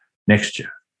 next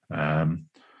year.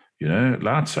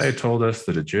 Lao Tse told us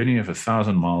that a journey of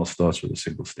 1,000 miles starts with a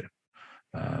single step.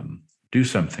 Do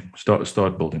something.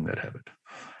 Start building that habit.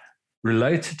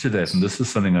 Related to that, and this is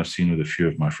something I've seen with a few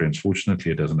of my friends.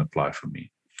 Fortunately, it doesn't apply for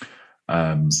me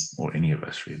or any of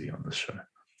us really on this show.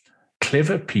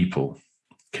 Clever people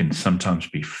can sometimes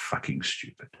be fucking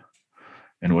stupid.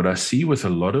 And what I see with a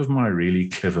lot of my really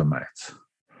clever mates,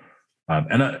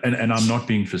 and I'm not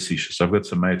being facetious. I've got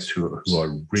some mates who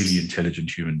are really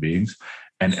intelligent human beings.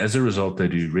 And as a result, they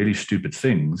do really stupid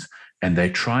things and they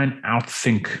try and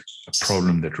outthink a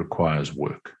problem that requires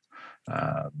work.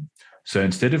 So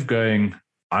instead of going,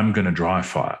 I'm going to dry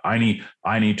fire, I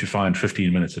need to find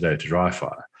 15 minutes a day to dry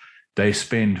fire, they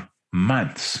spend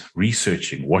months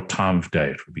researching what time of day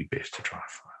it would be best to dry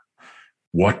fire,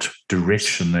 what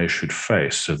direction they should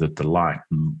face so that the light,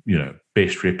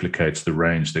 best replicates the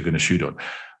range they're going to shoot on.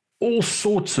 All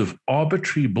sorts of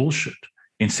arbitrary bullshit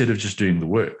instead of just doing the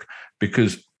work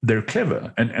because they're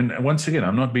clever. And once again,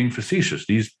 I'm not being facetious.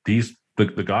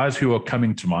 The guys who are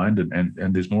coming to mind,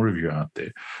 and there's more of you out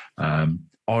there,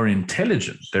 are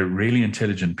intelligent. They're really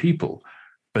intelligent people,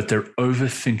 but they're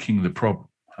overthinking the problem.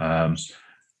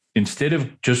 Instead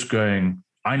of just going,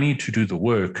 I need to do the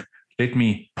work, let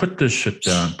me put this shit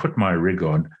down, put my rig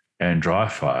on and dry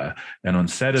fire. And on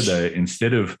Saturday,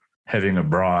 instead of having a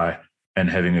braai and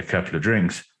having a couple of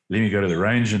drinks, let me go to the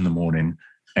range in the morning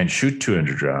and shoot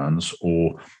 200 rounds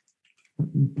or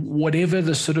whatever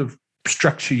the sort of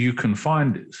structure you can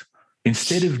find is.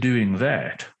 Instead of doing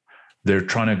that, they're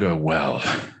trying to go, well,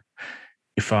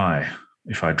 if I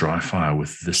dry fire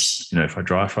with this, if I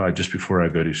dry fire just before I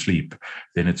go to sleep,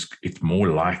 then it's more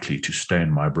likely to stay in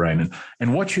my brain.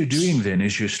 And what you're doing then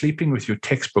is you're sleeping with your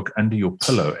textbook under your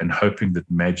pillow and hoping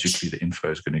that magically the info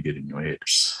is going to get in your head.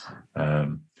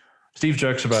 Steve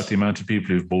jokes about the amount of people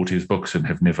who've bought his books and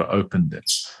have never opened them.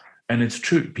 And it's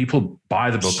true. People buy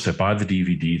the book, they buy the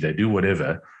DVD, they do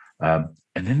whatever, and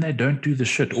then they don't do the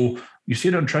shit. Or you see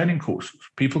it on training courses.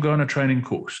 People go on a training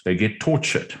course, they get taught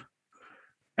shit.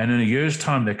 And in a year's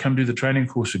time, they come do the training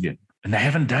course again. And they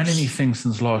haven't done anything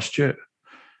since last year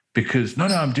because, no,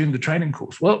 I'm doing the training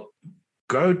course. Well,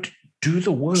 go do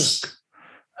the work.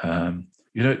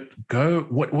 Go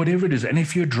whatever it is. And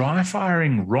if you're dry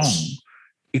firing wrong,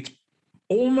 it's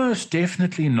almost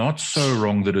definitely not so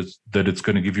wrong that it's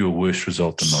going to give you a worse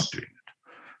result than not doing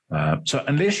it. So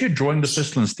unless you're drawing the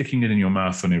pistol and sticking it in your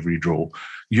mouth on every draw,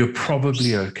 you're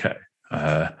probably okay.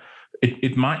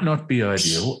 It might not be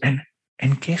ideal.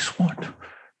 And guess what?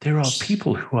 There are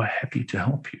people who are happy to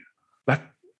help you. Like,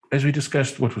 as we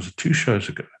discussed, 2 shows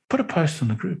ago, put a post in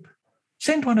the group.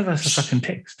 Send one of us a fucking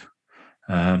text.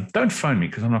 Don't phone me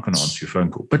because I'm not going to answer your phone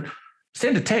call. But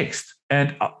send a text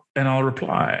and I'll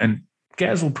reply. And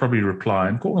Gaz will probably reply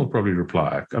and Corn will probably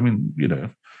reply. I mean,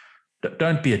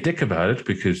 don't be a dick about it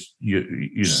because,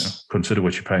 you consider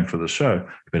what you're paying for the show.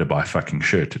 You better buy a fucking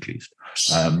shirt at least.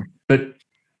 But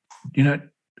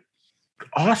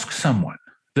ask someone.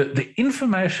 The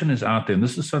information is out there, and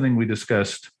this is something we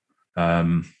discussed. I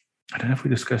don't know if we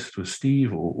discussed it with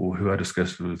Steve or who I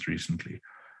discussed it with recently.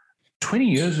 20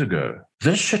 years ago,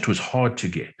 this shit was hard to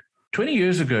get. 20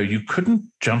 years ago, you couldn't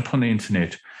jump on the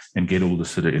internet and get all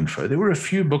this sort of info. There were a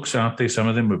few books out there. Some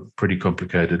of them were pretty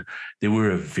complicated. There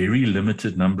were a very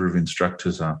limited number of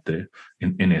instructors out there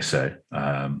in SA.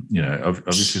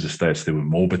 Obviously the States, there were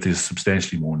more, but there's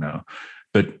substantially more now.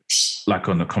 But like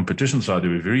on the competition side,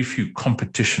 there were very few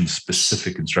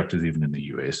competition-specific instructors, even in the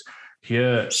US.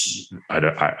 Here, I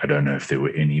don't know if there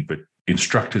were any, but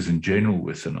instructors in general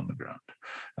were thin on the ground.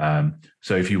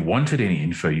 So if you wanted any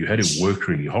info, you had to work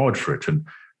really hard for it. And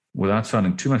without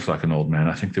sounding too much like an old man,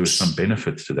 I think there was some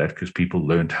benefits to that because people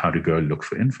learned how to go look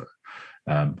for info.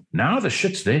 Now the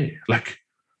shit's there. Like,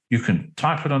 you can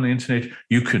type it on the internet.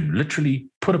 You can literally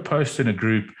put a post in a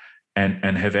group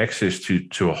and have access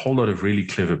to a whole lot of really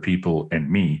clever people and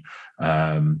me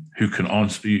who can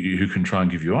answer, who can try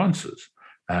and give you answers.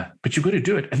 But you've got to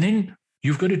do it. And then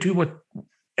you've got to do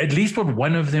at least what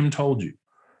one of them told you.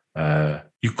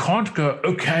 You can't go,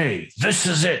 okay, this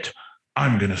is it.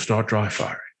 I'm going to start dry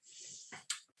firing.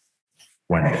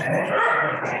 One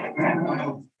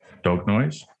dog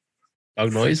noise.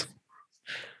 Dog noise.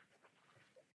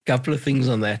 Couple of things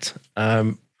on that.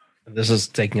 This is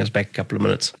taking us back a couple of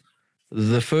minutes.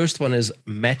 The first one is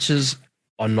matches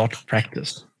are not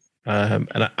practiced.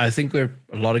 And I think where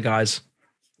a lot of guys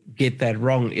get that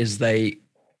wrong is they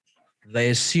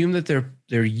assume that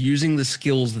they're using the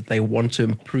skills that they want to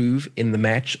improve in the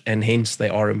match, and hence they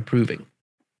are improving.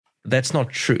 That's not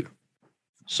true.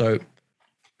 So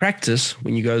practice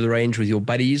when you go to the range with your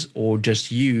buddies or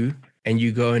just you, and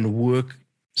you go and work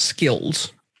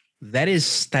skills, that is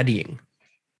studying.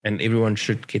 And everyone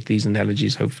should get these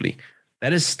analogies, hopefully.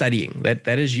 That is studying. That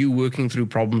is you working through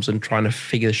problems and trying to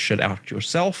figure shit out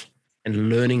yourself and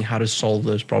learning how to solve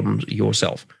those problems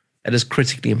yourself. That is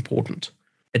critically important.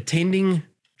 Attending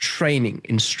training,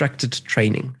 instructed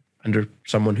training under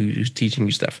someone who's teaching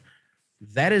you stuff,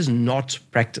 that is not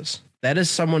practice. That is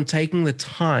someone taking the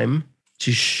time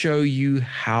to show you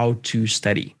how to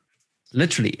study.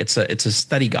 Literally, it's a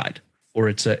study guide, or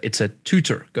it's a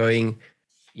tutor going,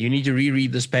 you need to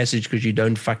reread this passage because you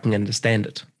don't fucking understand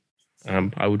it.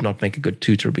 I would not make a good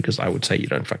tutor because I would say you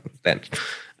don't fucking understand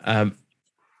it.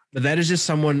 But that is just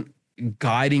someone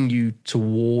guiding you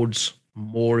towards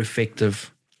more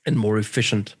effective and more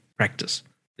efficient practice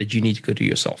that you need to go do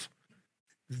yourself.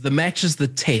 The match is the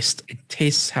test. It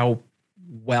tests how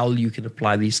well you can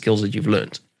apply these skills that you've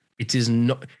learned. It is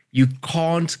not, you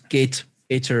can't get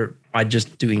better by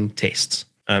just doing tests.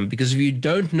 Because if you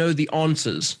don't know the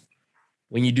answers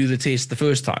when you do the test the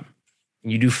first time,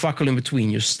 and you do fuck all in between,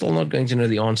 you're still not going to know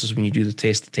the answers when you do the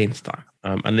test the 10th time,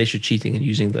 unless you're cheating and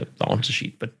using the answer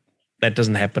sheet. But that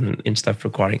doesn't happen in stuff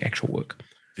requiring actual work.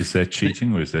 Is that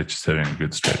cheating, or is that just having a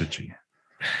good strategy?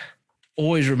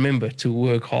 Always remember to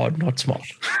work hard, not smart.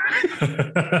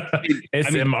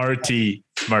 SMRT,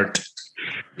 smart.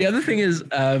 The other thing is,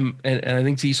 and I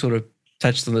think T sort of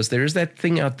touched on this, there is that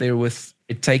thing out there with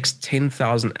it takes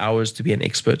 10,000 hours to be an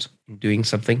expert in doing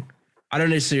something. I don't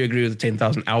necessarily agree with the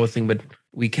 10,000 hour thing, but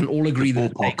we can all agree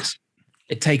that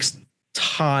it takes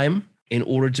time in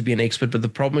order to be an expert. But the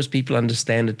problem is people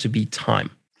understand it to be time.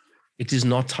 It is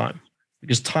not time,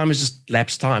 because time is just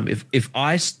lapsed time. If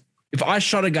I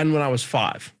shot a gun when I was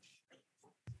 5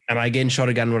 and I again shot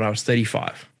a gun when I was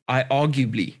 35, I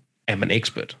arguably am an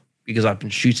expert because I've been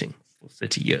shooting for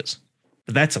 30 years.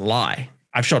 But that's a lie.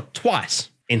 I've shot twice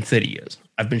in 30 years.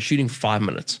 I've been shooting for 5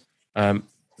 minutes.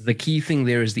 The key thing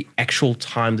there is the actual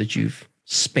time that you've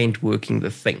spent working the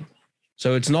thing.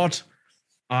 So it's not,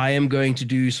 I am going to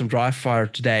do some dry fire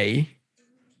today,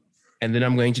 and then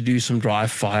I'm going to do some dry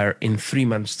fire in 3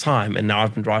 months' time, and now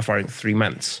I've been dry firing for 3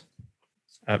 months.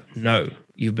 No,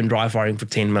 you've been dry firing for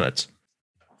 10 minutes.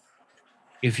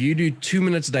 If you do 2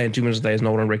 minutes a day, and 2 minutes a day is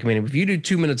not what I'm recommending, if you do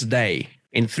 2 minutes a day,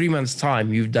 in 3 months'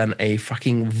 time, you've done a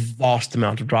fucking vast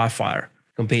amount of dry fire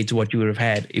compared to what you would have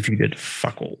had if you did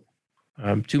fuck all.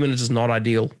 2 minutes is not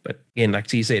ideal, but again, like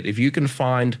T said, if you can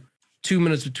find 2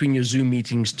 minutes between your Zoom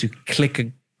meetings to click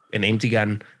an empty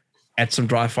gun at some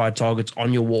dry fire targets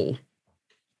on your wall,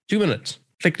 2 minutes,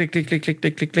 click, click, click, click, click,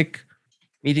 click, click, click.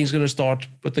 Meeting's going to start,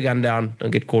 put the gun down,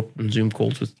 don't get caught in Zoom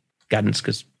calls with guns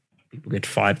because people get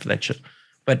fired for that shit.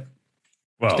 But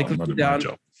stick the gun down.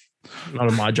 Not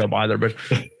in my job either, but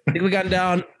stick the gun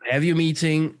down, have your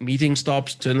meeting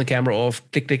stops, turn the camera off,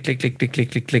 click, click, click, click, click, click,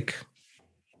 click, click.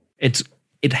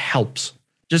 It helps.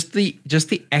 Just the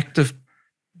act of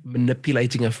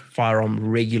manipulating a firearm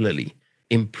regularly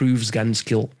improves gun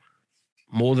skill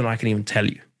more than I can even tell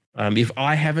you. If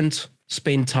I haven't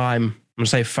spent time, I'm gonna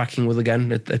say fucking with a gun,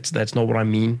 that's not what I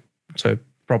mean. So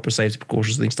proper safety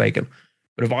precautions, things taken.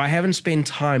 But if I haven't spent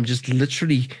time just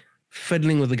literally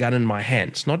fiddling with the gun in my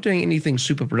hands, not doing anything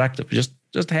super productive,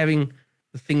 just having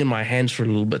the thing in my hands for a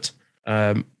little bit,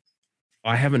 I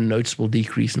have a noticeable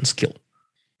decrease in skill.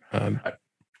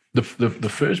 The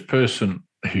first person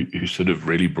who sort of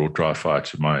really brought dry fire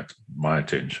to my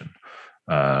attention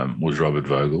was Robert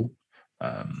Vogel.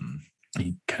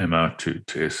 He came out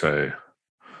to SA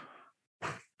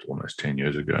almost 10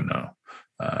 years ago now.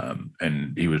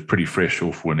 And he was pretty fresh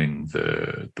off winning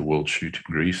the World Shoot in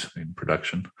Greece in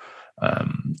production.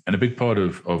 And a big part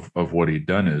of what he'd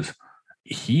done is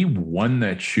he won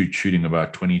that shoot shooting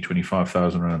about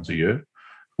 25,000 rounds a year,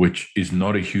 which is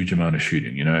not a huge amount of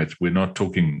shooting. You know, we're not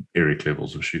talking Eric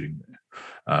levels of shooting there.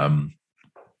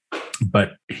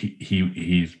 But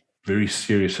he's very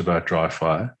serious about dry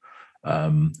fire.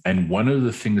 And one of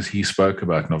the things he spoke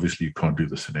about, and obviously you can't do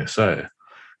this in SA,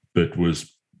 but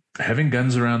was having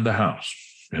guns around the house.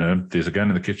 You know, there's a gun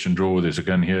in the kitchen drawer, there's a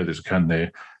gun here, there's a gun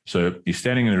there. So he's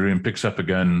standing in the room, picks up a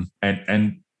gun,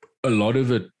 and a lot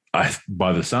of it,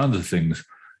 by the sounds of things,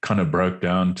 kind of broke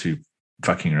down to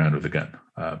fucking around with a gun.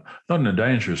 Not in a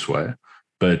dangerous way,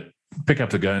 but pick up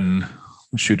the gun,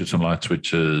 shoot at some light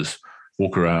switches,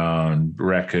 walk around,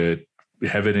 rack it,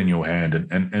 have it in your hand,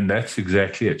 and that's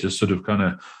exactly it. Just sort of kind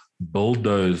of build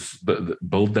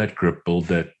that grip, build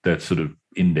that sort of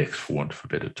index, for want of a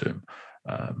better term.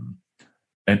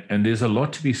 And there's a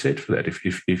lot to be said for that.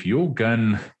 If your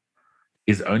gun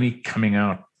is only coming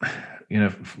out, you know,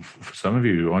 for some of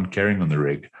you who aren't carrying on the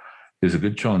rig, there's a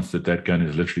good chance that gun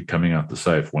is literally coming out the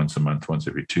safe once a month, once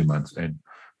every 2 months, and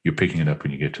you're picking it up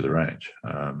when you get to the range.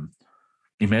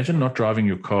 imagine not driving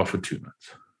your car for 2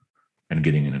 months and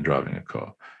getting in and driving a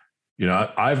car.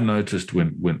 I've noticed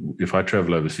when if I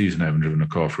travel overseas and I haven't driven a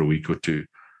car for a week or two,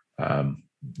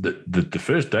 the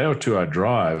first day or two I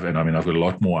drive, and I mean, I've got a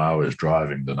lot more hours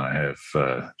driving than I have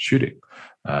shooting.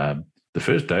 The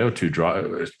first day or two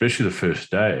drive, especially the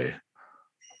first day,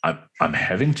 I'm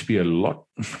having to be not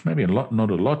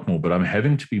a lot more, but I'm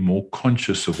having to be more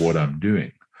conscious of what I'm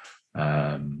doing,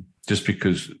 just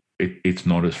because it's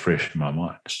not as fresh in my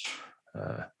mind.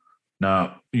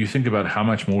 Now, you think about how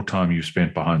much more time you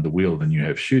spent behind the wheel than you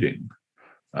have shooting.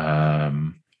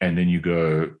 And then you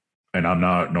go, and I'm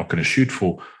now not going to shoot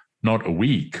for not a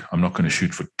week. I'm not going to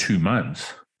shoot for 2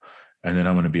 months. And then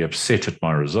I'm going to be upset at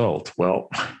my result. Well,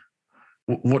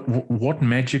 what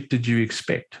magic did you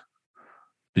expect?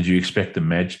 Did you expect the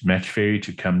match fairy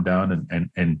to come down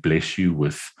and bless you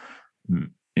with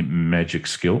magic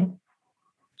skill?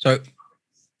 So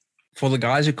for the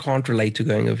guys who can't relate to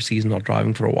going overseas and not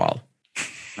driving for a while,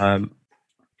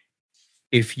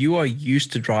 if you are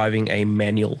used to driving a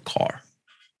manual car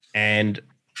and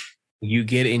you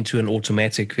get into an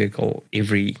automatic vehicle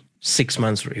every 6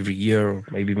 months or every year or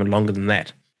maybe even longer than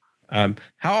that,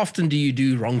 how often do you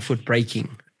do wrong foot braking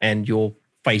and your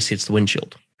face hits the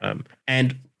windshield?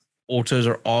 And autos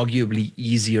are arguably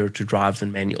easier to drive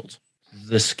than manuals.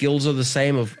 The skills are the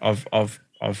same of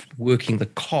working the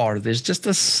car. There's just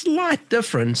a slight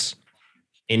difference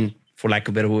in, for lack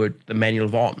of a better word, the manual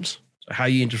of arms. So how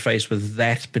you interface with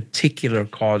that particular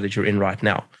car that you're in right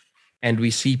now. And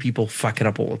we see people fuck it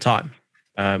up all the time.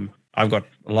 I've got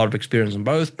a lot of experience in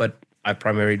both, but I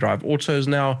primarily drive autos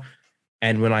now.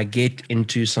 And when I get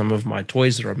into some of my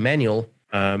toys that are manual,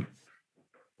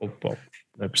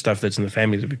 stuff that's in the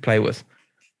family that we play with,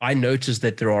 I notice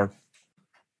that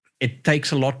it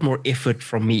takes a lot more effort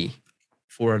from me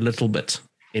for a little bit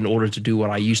in order to do what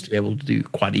I used to be able to do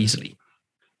quite easily,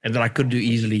 and that I could do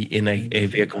easily in a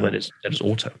vehicle that is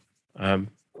auto.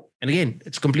 And again,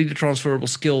 it's completely transferable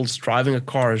skills. Driving a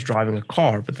car is driving a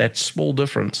car, but that small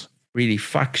difference really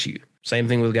fucks you. Same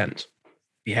thing with guns.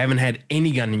 If you haven't had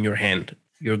any gun in your hand,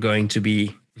 you're going to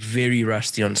be very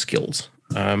rusty on skills.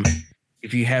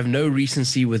 If you have no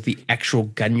recency with the actual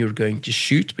gun you're going to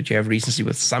shoot, but you have recency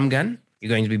with some gun, you're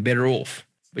going to be better off.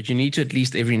 But you need to at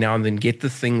least every now and then get the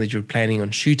thing that you're planning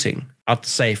on shooting out the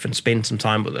safe and spend some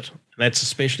time with it. And that's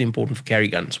especially important for carry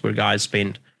guns, where guys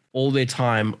spend all their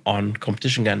time on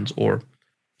competition guns or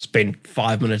spend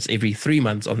 5 minutes every 3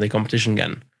 months on their competition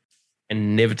gun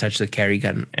and never touch the carry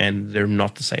gun, and they're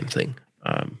not the same thing.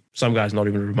 Some guys not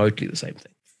even remotely the same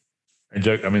thing. And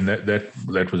Jack, I mean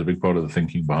that was a big part of the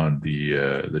thinking behind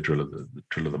the drill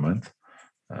of the month,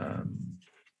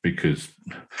 because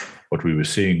what we were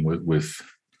seeing with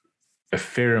a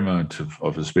fair amount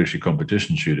of especially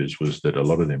competition shooters was that a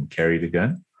lot of them carried a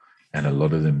gun, and a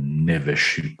lot of them never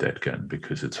shoot that gun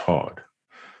because it's hard.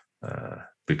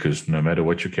 Because no matter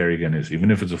what your carry gun is,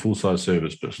 even if it's a full-size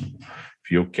service pistol,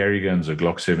 if your carry gun's a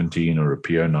Glock 17 or a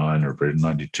P09 or a Beretta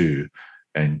 92,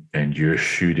 and you're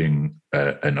shooting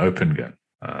an open gun,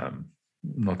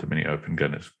 not that many open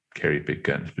gunners carry big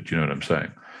guns, but you know what I'm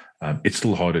saying, it's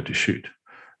still harder to shoot.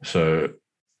 So,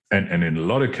 and in a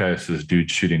lot of cases,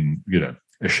 dudes shooting,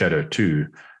 a Shadow 2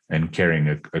 and carrying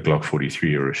a Glock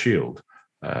 43 or a Shield,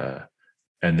 and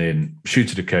then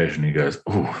shoots it occasionally, goes,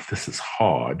 oh, this is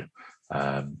hard,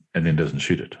 and then doesn't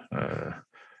shoot it.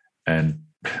 And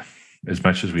as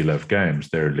much as we love games,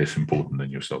 they're less important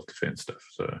than your self-defense stuff.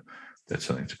 So that's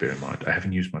something to bear in mind. I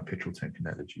haven't used my petrol tank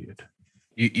analogy yet.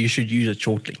 You should use it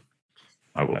shortly.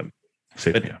 I will.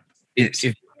 If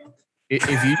you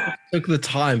took the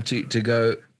time to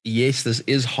go, yes, this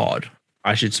is hard,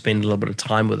 I should spend a little bit of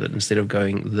time with it instead of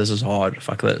going, this is hard,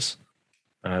 fuck this,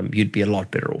 you'd be a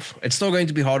lot better off. It's still going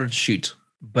to be harder to shoot,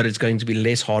 but it's going to be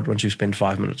less hard once you spend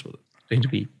 5 minutes with it. It's going to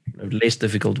be less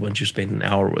difficult once you spend an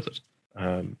hour with it.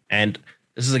 And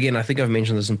this is, again, I think I've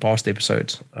mentioned this in past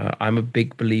episodes. I'm a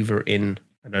big believer in,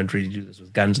 I don't really do this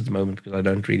with guns at the moment because I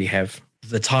don't really have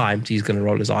the time. He's going to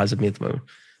roll his eyes at me at the moment.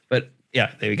 But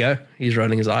yeah, there we go. He's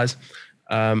rolling his eyes.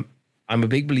 I'm a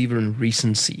big believer in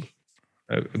recency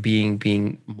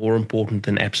being more important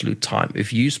than absolute time.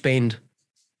 If you spend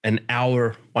an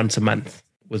hour once a month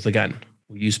with the gun,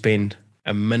 or you spend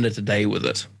a minute a day with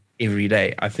it every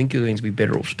day, I think you're going to be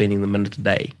better off spending the minute a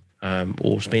day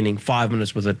or spending 5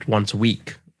 minutes with it once a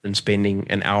week than spending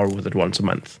an hour with it once a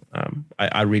month.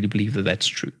 I really believe that that's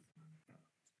true.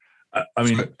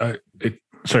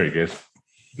 Sorry, guys.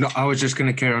 No, I was just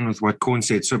going to carry on with what Corn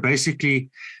said. So basically,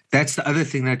 that's the other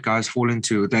thing that guys fall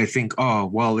into. They think, oh,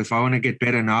 well, if I want to get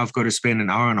better now, I've got to spend an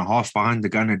hour and a half behind the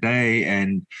gun a day,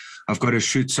 and I've got to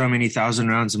shoot so many thousand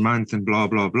rounds a month and blah,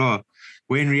 blah, blah.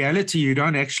 Where in reality, you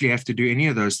don't actually have to do any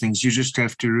of those things. You just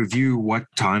have to review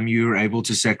what time you're able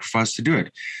to sacrifice to do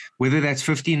it. Whether that's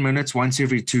 15 minutes once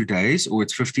every 2 days or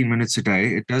it's 15 minutes a day,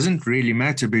 it doesn't really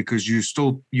matter, because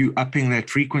you upping that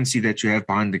frequency that you have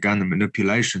behind the gun, the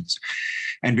manipulations.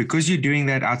 And because you're doing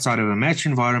that outside of a match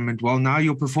environment, well, now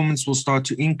your performance will start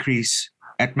to increase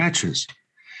at matches.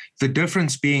 The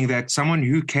difference being that someone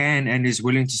who can and is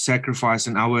willing to sacrifice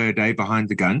an hour a day behind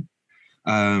the gun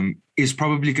is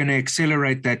probably going to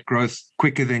accelerate that growth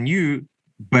quicker than you.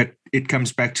 But it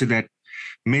comes back to that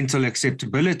mental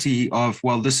acceptability of,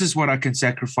 well, this is what I can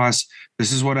sacrifice.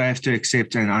 This is what I have to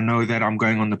accept. And I know that I'm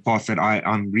going on the path that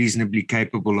I'm reasonably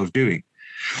capable of doing.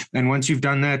 And once you've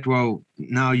done that, well,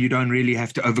 now you don't really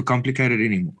have to overcomplicate it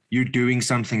anymore. You're doing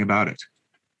something about it.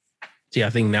 See, I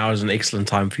think now is an excellent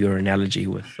time for your analogy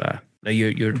with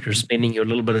you're spending your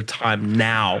little bit of time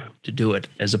now to do it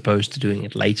as opposed to doing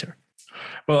it later.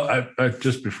 Well, I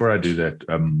just before I do that,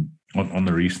 on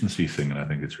the recency thing, and I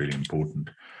think it's really important,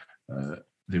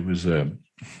 there was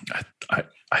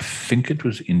I think it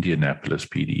was Indianapolis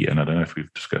PD, and I don't know if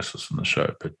we've discussed this on the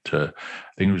show, but I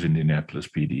think it was Indianapolis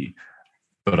PD,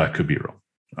 but I could be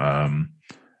wrong,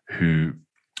 who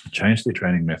changed their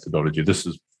training methodology. This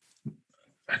is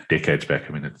decades back.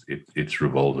 I mean, it's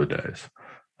Revolver days,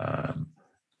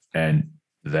 and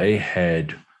they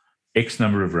had X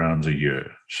number of rounds a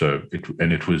year. So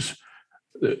it was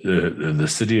the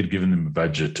city had given them a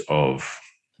budget of,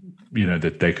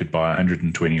 that they could buy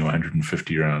 120 or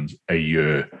 150 rounds a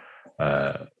year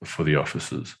for the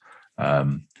officers.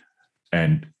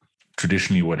 And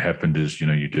traditionally what happened is,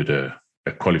 you did a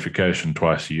qualification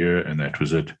twice a year and that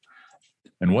was it.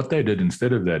 And what they did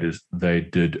instead of that is they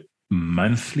did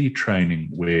monthly training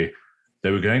where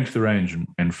they were going to the range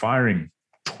and firing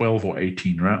 12 or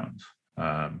 18 rounds.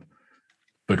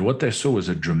 But what they saw was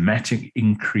a dramatic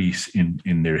increase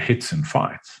in their hits and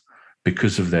fights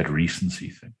because of that recency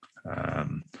thing.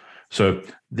 So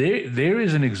there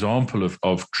is an example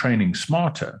of training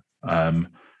smarter,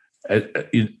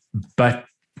 but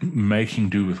making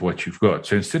do with what you've got.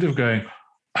 So instead of going,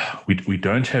 we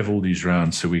don't have all these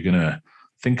rounds, so we're going to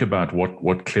think about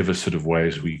what clever sort of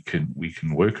ways we can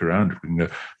work around it. We can go,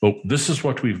 well, this is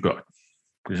what we've got.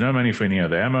 There's no money for any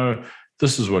other ammo.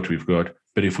 This is what we've got.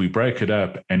 But if we break it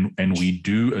up and we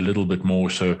do a little bit more,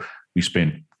 so we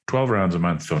spend 12 rounds a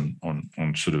month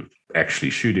on sort of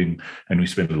actually shooting, and we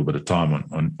spend a little bit of time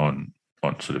on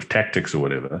sort of tactics or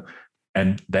whatever.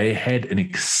 And they had an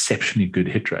exceptionally good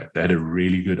hit rate. They had a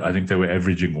really good, I think they were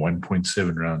averaging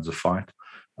 1.7 rounds a fight,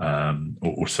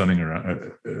 or something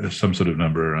around, some sort of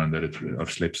number around that.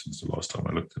 I've slept since the last time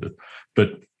I looked at it.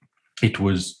 But it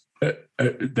was,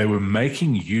 they were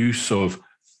making use of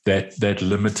that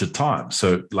limited time.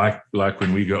 So like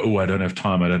when we go, oh, I don't have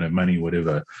time, I don't have money,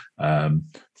 whatever,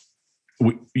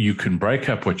 you can break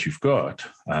up what you've got.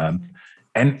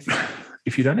 And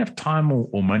if you don't have time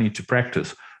or money to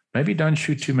practice, maybe don't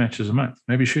shoot 2 matches a month.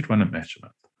 Maybe shoot 1 match a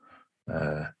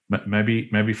month.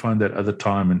 Maybe find that other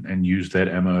time and use that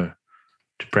ammo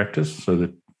to practice so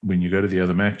that when you go to the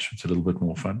other match, it's a little bit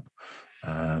more fun.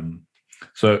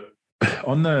 So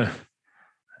on the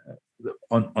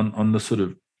sort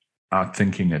of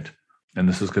outthinking it, and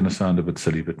this is going to sound a bit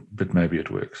silly, but maybe it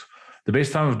works. The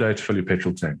best time of day to fill your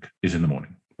petrol tank is in the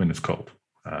morning when it's cold.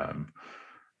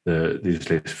 There's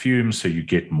less fumes, so you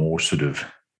get more sort of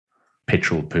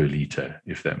petrol per liter,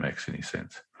 if that makes any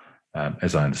sense.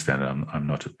 As I understand it, I'm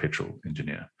not a petrol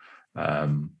engineer.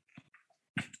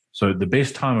 So the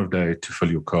best time of day to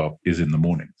fill your car is in the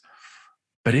morning.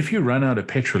 But if you run out of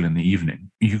petrol in the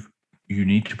evening, you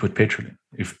need to put petrol in.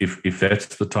 If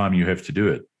that's the time you have to do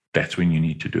it, that's when you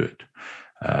need to do it.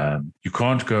 You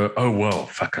can't go, oh, well,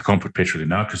 fuck, I can't put petrol in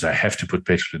now because I have to put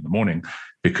petrol in the morning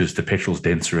because the petrol's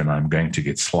denser and I'm going to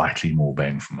get slightly more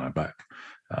bang for my buck.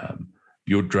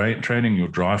 Your training, your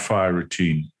dry fire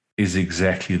routine is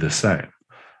exactly the same.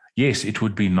 Yes, it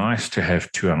would be nice to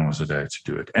have 2 hours a day to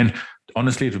do it. And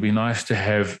honestly, it would be nice to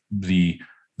have the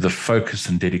focus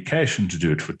and dedication to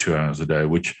do it for 2 hours a day,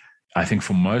 which I think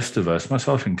for most of us,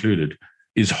 myself included,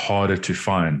 is harder to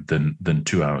find than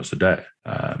 2 hours a day.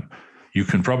 You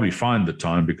can probably find the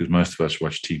time because most of us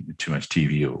watch too much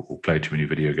TV or play too many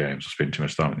video games or spend too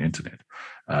much time on the internet.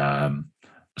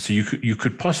 So you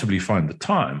could possibly find the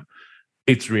time.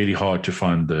 It's really hard to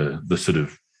find the sort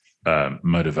of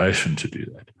motivation to do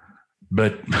that.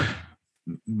 But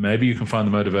maybe you can find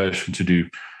the motivation to do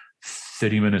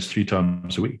 30 minutes 3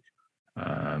 times a week.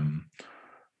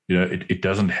 It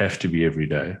doesn't have to be every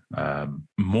day.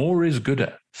 More is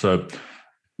gooder. So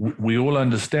we all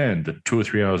understand that 2 or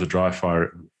 3 hours of dry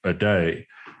fire a day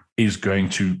is going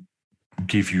to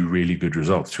give you really good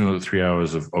results. 2 or 3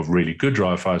 hours of really good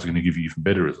dry fire is going to give you even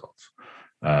better results.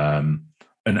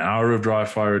 An hour of dry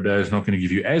fire a day is not going to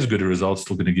give you as good a result,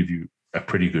 still going to give you a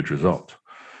pretty good result.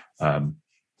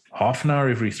 Half an hour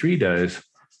every 3 days,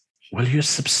 well, you're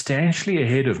substantially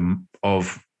ahead of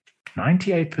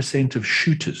 98% of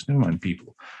shooters, never mind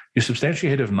people. You're substantially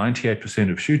ahead of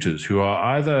 98% of shooters who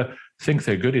are either think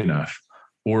they're good enough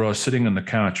or are sitting on the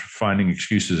couch finding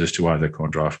excuses as to why they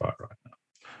can't dry fire right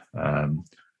now.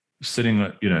 Sitting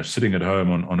at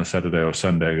home on a Saturday or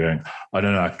Sunday going, I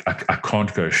don't know, I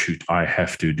can't go shoot. I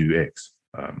have to do X.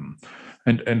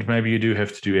 And maybe you do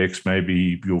have to do X.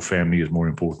 Maybe your family is more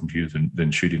important to you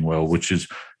than shooting well, which is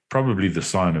probably the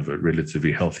sign of a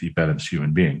relatively healthy, balanced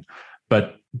human being.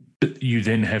 But you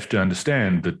then have to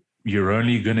understand that you're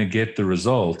only going to get the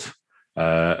result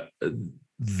that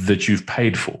you've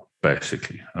paid for,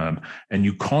 basically. And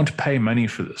you can't pay money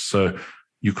for this. So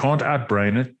you can't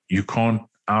outbrain it. You can't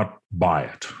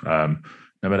outbuy it.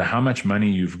 No matter how much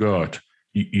money you've got,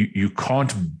 you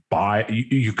can't buy.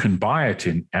 You can buy it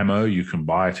in ammo. You can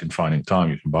buy it in finding time.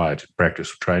 You can buy it in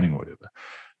practice or training or whatever.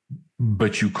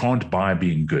 But you can't buy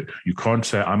being good. You can't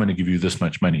say, I'm going to give you this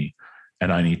much money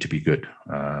and I need to be good.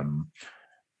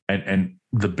 And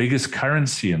the biggest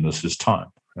currency in this is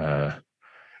time,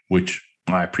 which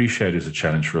I appreciate is a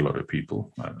challenge for a lot of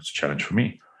people. It's a challenge for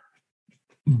me.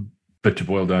 But to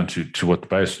boil down to what the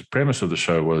basic premise of the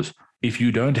show was, if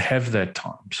you don't have that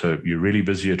time, so you're really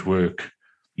busy at work,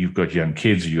 you've got young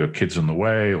kids, you have kids on the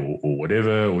way or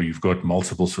whatever, or you've got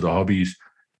multiple sort of hobbies,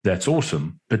 that's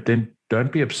awesome. But then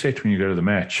don't be upset when you go to the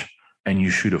match and you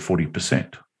shoot at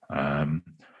 40%.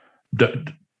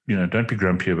 Don't be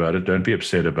grumpy about it. Don't be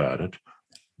upset about it.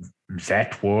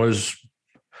 That was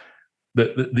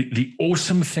the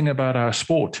awesome thing about our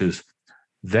sport is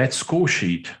that score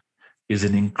sheet is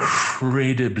an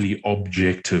incredibly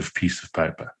objective piece of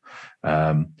paper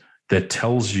that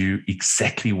tells you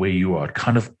exactly where you are. It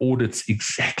kind of audits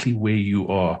exactly where you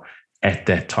are at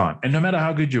that time. And no matter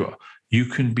how good you are, you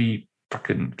can be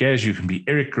fucking Gaz, you can be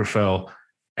Eric Grafel,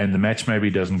 and the match maybe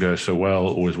doesn't go so well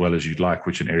or as well as you'd like,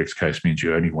 which in Eric's case means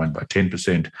you only won by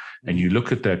 10%. And you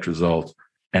look at that result,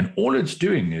 and all it's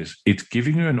doing is it's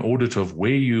giving you an audit of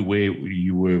where you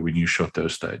were when you shot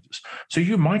those stages. So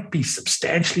you might be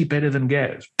substantially better than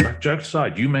Gaz. But jokes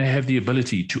aside, you may have the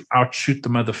ability to outshoot the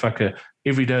motherfucker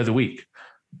every day of the week.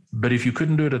 But if you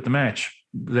couldn't do it at the match,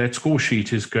 that score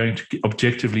sheet is going to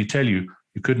objectively tell you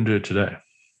you couldn't do it today.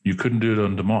 You couldn't do it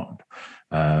on demand.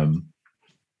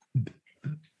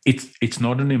 It's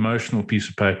not an emotional piece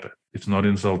of paper. It's not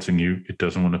insulting you. It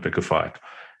doesn't want to pick a fight.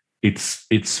 It's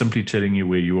simply telling you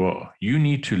where you are. You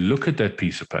need to look at that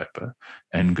piece of paper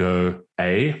and go,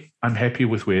 A, I'm happy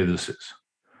with where this is.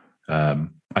 I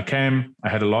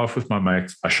had a laugh with my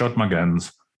mates. I shot my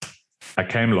guns. I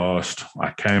came last.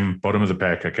 I came bottom of the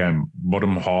pack. I came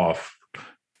bottom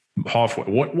halfway,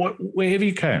 wherever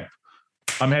you came.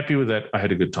 I'm happy with that. I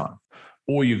had a good time.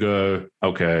 Or you go,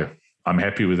 okay, I'm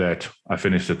happy with that. I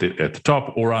finished at the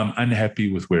top, or I'm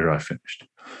unhappy with where I finished.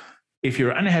 If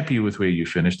you're unhappy with where you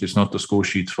finished, it's not the score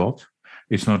sheet's fault.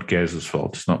 It's not Gaz's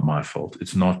fault. It's not my fault.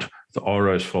 It's not the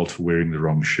RO's fault for wearing the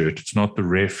wrong shirt. It's not the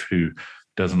ref who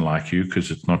doesn't like you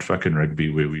because it's not fucking rugby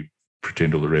where we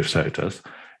pretend all the refs hate us.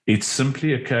 It's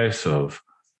simply a case of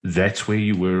that's where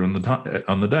you were on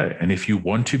the day. And if you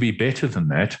want to be better than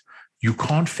that, you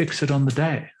can't fix it on the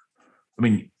day. I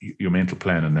mean, your mental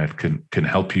plan and that can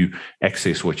help you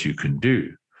access what you can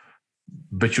do,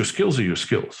 but your skills are your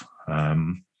skills.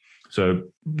 So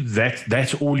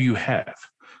that's all you have.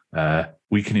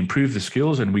 We can improve the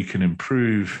skills and we can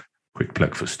improve, quick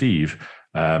plug for Steve,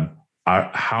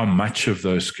 how much of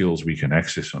those skills we can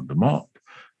access on demand.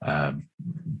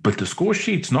 But the score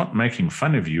sheet's not making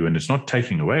fun of you and it's not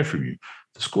taking away from you.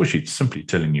 The score sheet's simply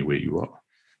telling you where you are.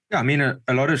 Yeah, I mean,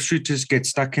 a lot of shooters get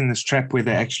stuck in this trap where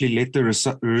they actually let the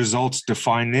results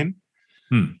define them.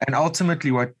 And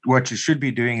ultimately what you should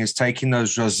be doing is taking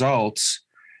those results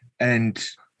and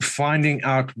finding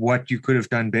out what you could have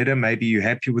done better. Maybe you're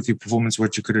happy with your performance,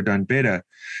 what you could have done better.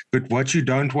 But what you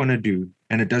don't want to do,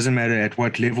 and it doesn't matter at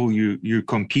what level you're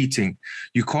competing,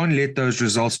 you can't let those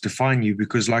results define you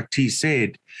because like T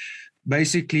said,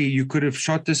 basically you could have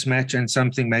shot this match and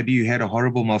maybe you had a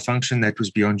horrible malfunction that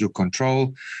was beyond your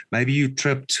control. Maybe you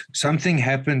tripped. Something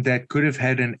happened that could have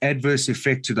had an adverse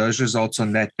effect to those results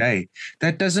on that day.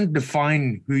 That doesn't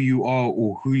define who you are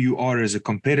or who you are as a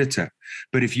competitor.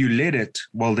 But if you let it,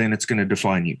 well, then it's going to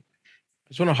define you. I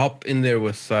just want to hop in there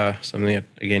with something that,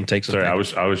 again, takes us back.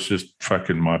 I was just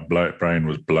fucking, my brain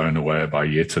was blown away by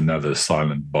yet another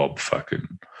Silent Bob fucking.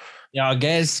 Yeah,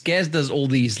 Gaz does all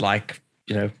these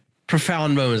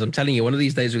profound moments. I'm telling you, one of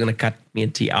these days we're going to cut me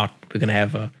and T out. We're going to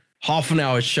have a half an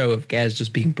hour show of Gaz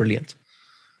just being brilliant.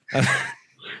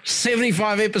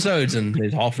 75 episodes and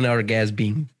there's half an hour of Gaz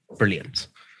being brilliant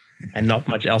and not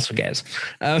much else for Gaz.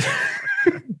 But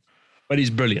he's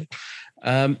brilliant.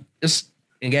 And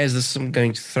Gaz, this I'm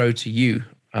going to throw to you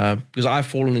because I've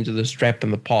fallen into this trap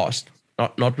in the past,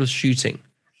 not with shooting,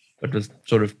 but with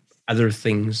sort of other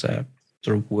things, sort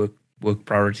of work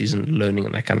priorities and learning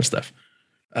and that kind of stuff.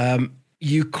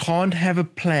 You can't have a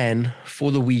plan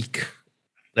for the week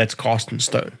that's cast in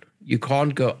stone. You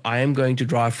can't go, I am going to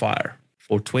dry fire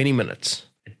for 20 minutes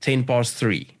at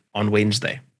 3:10 on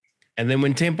Wednesday. And then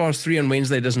when 3:10 on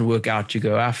Wednesday doesn't work out, you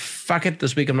go, fuck it.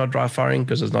 This week I'm not dry firing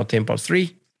because it's not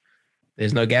 3:10.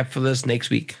 There's no gap for this next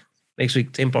week. Next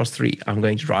week, 3:10, I'm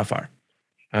going to dry fire.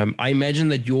 I imagine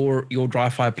that your dry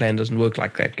fire plan doesn't work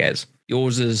like that, Gaz.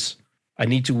 Yours is, I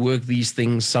need to work these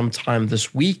things sometime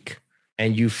this week,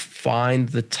 and you find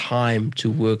the time to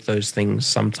work those things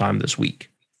sometime this week.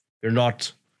 You're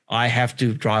not, I have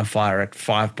to dry fire at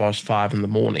 5:05 in the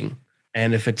morning.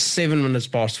 And if it's 7 minutes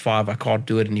past 5, I can't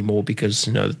do it anymore because,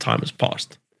 the time has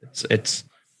passed. It's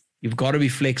you've got to be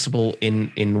flexible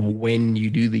in when you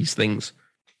do these things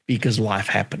because life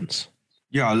happens.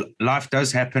 Yeah, life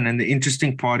does happen. And the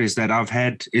interesting part is that I've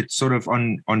had it sort of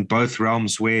on both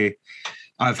realms where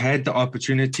I've had the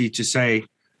opportunity to say,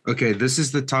 okay, this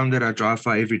is the time that I dry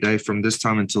fire every day from this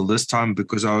time until this time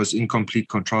because I was in complete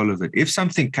control of it. If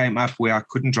something came up where I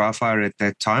couldn't dry fire at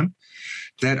that time,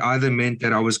 that either meant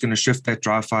that I was going to shift that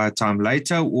dry fire time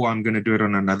later or I'm going to do it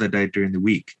on another day during the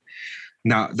week.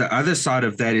 Now, the other side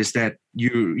of that is that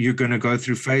you're going to go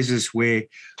through phases where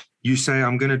you say,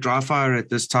 I'm going to dry fire at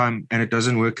this time and it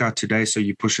doesn't work out today. So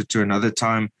you push it to another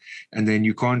time and then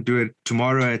you can't do it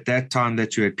tomorrow at that time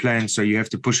that you had planned. So you have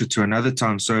to push it to another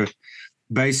time. So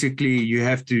basically you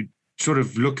have to sort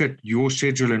of look at your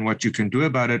schedule and what you can do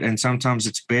about it. And sometimes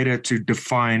it's better to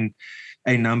define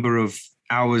a number of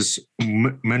hours,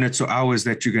 minutes or hours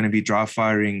that you're going to be dry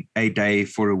firing a day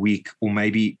for a week or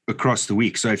maybe across the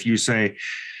week. So if you say,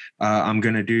 I'm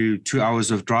going to do 2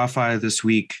 hours of dry fire this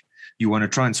week, you want to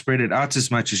try and spread it out as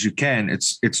much as you can.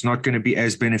 It's not going to be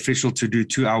as beneficial to do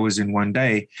 2 hours in one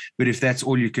day. But if that's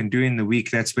all you can do in the week,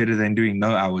 that's better than doing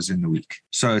no hours in the week.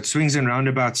 So it swings and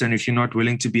roundabouts. And if you're not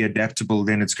willing to be adaptable,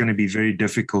 then it's going to be very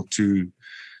difficult to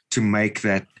make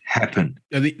that happen.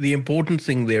 The important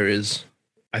thing there is,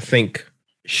 I think,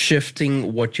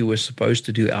 shifting what you were supposed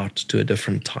to do out to a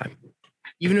different time.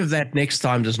 Even if that next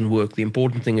time doesn't work, the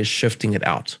important thing is shifting it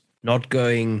out, not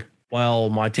going, well,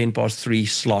 my 3:10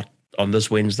 slot on this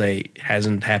Wednesday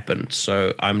hasn't happened,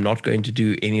 so I'm not going to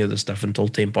do any of the stuff until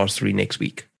 3:10 next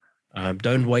week.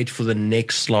 Don't wait for the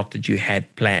next slot that you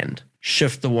had planned.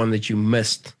 Shift the one that you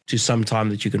missed to some time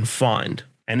that you can find.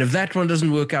 And if that one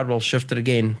doesn't work out, well, shift it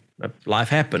again. Life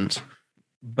happens.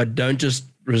 But don't just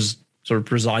sort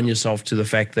of resign yourself to the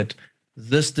fact that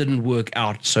this didn't work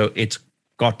out, so it's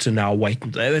got to now wait.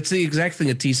 That's the exact thing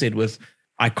that T said with,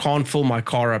 I can't fill my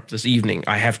car up this evening.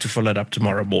 I have to fill it up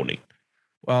tomorrow morning.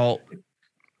 Well,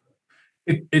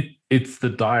 it's the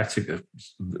dieting,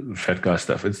 fat guy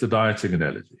stuff. It's the dieting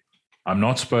analogy. I'm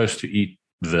not supposed to eat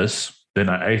this, then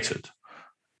I ate it.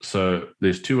 So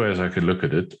there's two ways I could look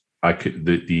at it.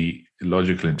 The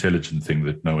logical, intelligent thing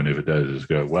that no one ever does is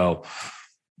go, well,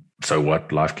 so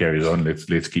what? Life carries on.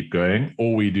 Let's keep going.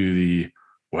 Or we do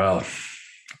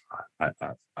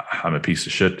I'm a piece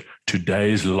of shit.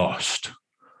 Today's lost.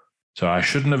 So I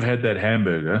shouldn't have had that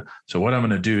hamburger. So what I'm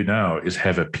going to do now is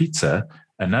have a pizza,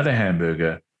 another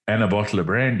hamburger, and a bottle of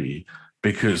brandy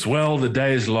because, well, the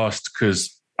day is lost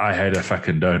because I had a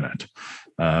fucking donut.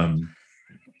 Over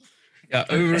and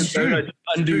donut,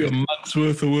 undo a month's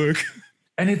worth of work.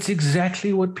 And it's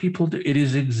exactly what people do. It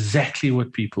is exactly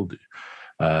what people do.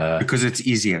 Because it's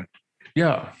easier.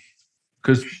 Yeah.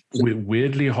 Because we're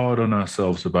weirdly hard on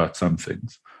ourselves about some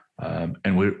things.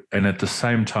 And at the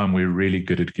same time, we're really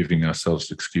good at giving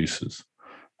ourselves excuses.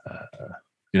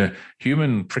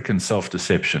 Human freaking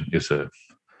self-deception is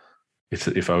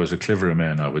if I was a cleverer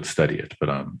man, I would study it,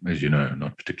 but I'm, as you know,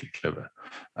 not particularly clever.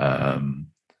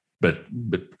 But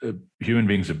human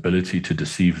beings' ability to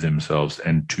deceive themselves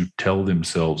and to tell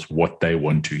themselves what they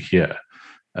want to hear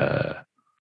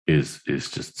is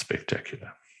just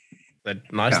spectacular. The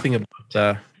nice thing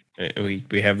about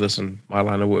we have this in my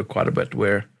line of work quite a bit,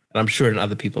 where, and I'm sure in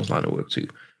other people's line of work too,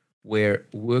 where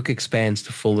work expands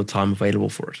to fill the time available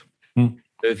for it.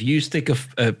 So if you stick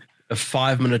a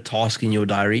 5-minute task in your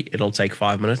diary, it'll take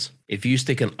 5 minutes. If you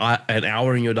stick an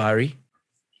hour in your diary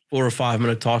for a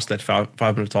 5-minute task, that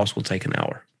 5-minute task will take an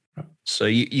hour. So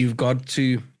you've got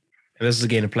to, And this is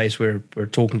again a place where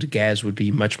talking to Gaz would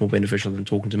be much more beneficial than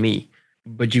talking to me.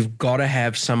 But you've got to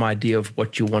have some idea of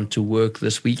what you want to work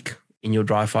this week in your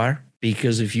dry fire.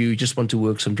 Because if you just want to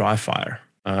work some dry fire,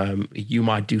 you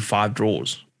might do 5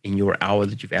 draws in your hour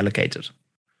that you've allocated.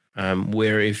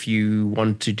 Where if you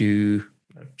want to do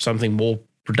something more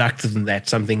productive than that,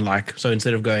 something like, so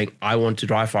instead of going, I want to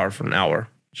dry fire for an hour,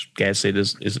 which Gaz said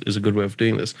is a good way of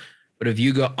doing this. But if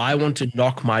you go, I want to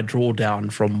knock my draw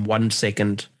down from 1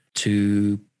 second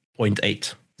to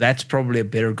 0.8, that's probably a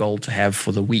better goal to have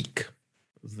for the week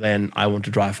than I want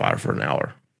to dry fire for an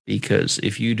hour. Because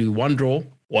if you do 1 draw,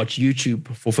 watch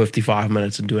YouTube for 55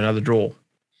 minutes and do another draw,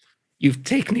 you've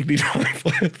technically dry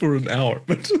fired for an hour.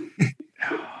 But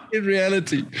in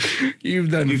reality,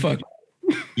 you've done fuck.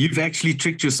 You've actually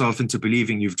tricked yourself into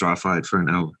believing you've dry fired for an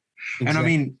hour. Exactly. And I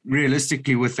mean,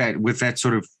 realistically, with that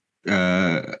sort of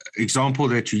example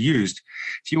that you used,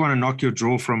 if you want to knock your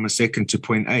draw from 1 second to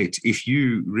 0.8, if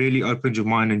you really opened your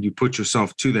mind and you put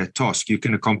yourself to that task, you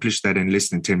can accomplish that in less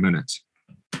than 10 minutes.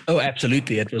 Oh,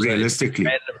 absolutely. It was realistically.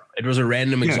 It was a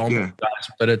random example, guys,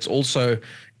 but it's also,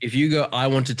 if you go, I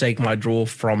want to take my draw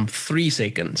from 3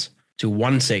 seconds to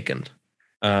 1 second,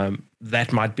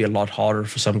 that might be a lot harder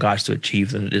for some guys to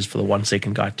achieve than it is for the 1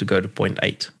 second guy to go to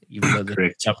 0.8, even though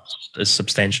the jump is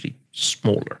substantially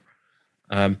smaller.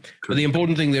 But the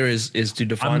important thing there is to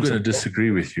define. I'm going to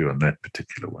disagree with you on that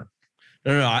particular one.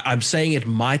 No, I'm saying it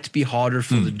might be harder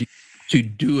for the dude to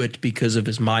do it because of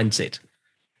his mindset.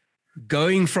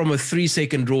 Going from a 3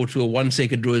 second draw to a 1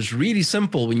 second draw is really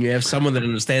simple when you have someone that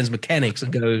understands mechanics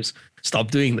and goes,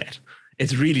 stop doing that.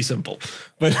 It's really simple.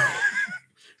 But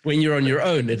when you're on your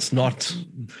own, it's not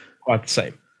quite the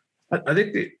same. I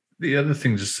think the other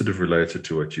thing just sort of related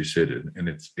to what you said,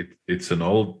 and it's an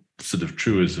old sort of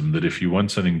truism that if you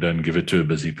want something done, give it to a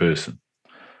busy person.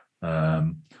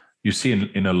 You see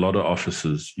in a lot of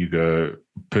offices, you go,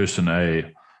 person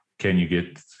A, I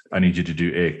need you to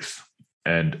do X.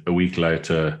 And a week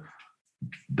later,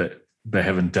 they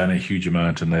haven't done a huge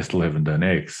amount and they still haven't done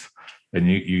X. And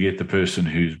you get the person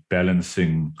who's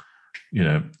balancing,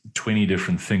 20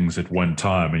 different things at one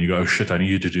time. And you go, oh, shit, I need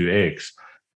you to do X.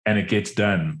 And it gets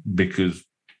done because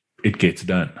it gets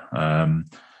done.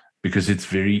 Because it's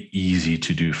very easy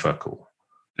to do fuck all.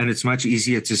 And it's much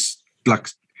easier to, like,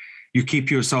 you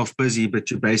keep yourself busy, but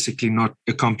you're basically not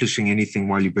accomplishing anything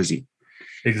while you're busy.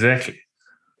 Exactly.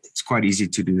 It's quite easy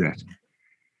to do that.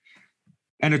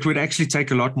 And it would actually take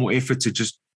a lot more effort to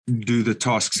just do the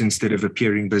tasks instead of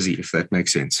appearing busy, if that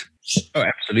makes sense. Oh,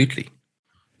 absolutely.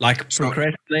 Like,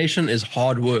 procrastination is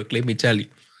hard work, let me tell you.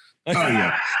 Oh,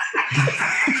 yeah.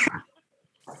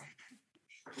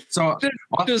 So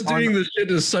just doing this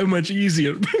shit is so much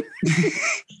easier.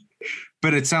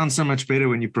 But it sounds so much better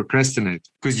when you procrastinate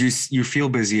because you feel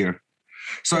busier.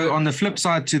 So on the flip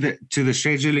side to the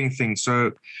scheduling thing,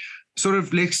 so sort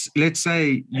of let's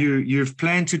say you've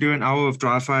planned to do an hour of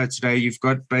dry fire today. You've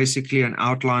got basically an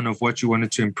outline of what you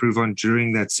wanted to improve on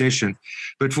during that session.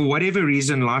 But for whatever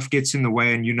reason, life gets in the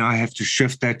way and you now have to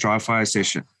shift that dry fire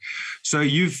session. So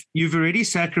you've already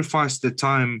sacrificed the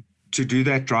time to do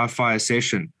that dry fire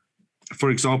session. For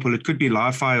example, it could be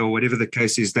live fire or whatever the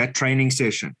case is, that training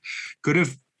session could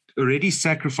have already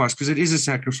sacrificed, because it is a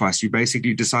sacrifice. You're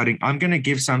basically deciding, I'm going to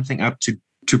give something up to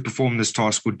perform this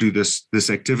task or do this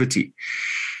activity.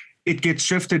 It gets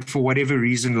shifted for whatever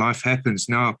reason, life happens.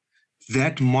 Now,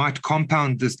 that might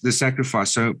compound the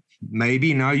sacrifice. So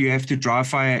maybe now you have to dry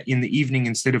fire in the evening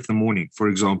instead of the morning, for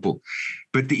example.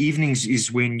 But the evenings is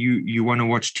when you want to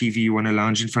watch TV, you want to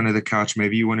lounge in front of the couch,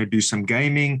 maybe you want to do some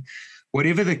gaming.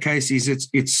 Whatever the case is,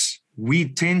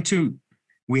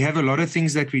 we have a lot of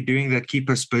things that we're doing that keep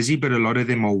us busy, but a lot of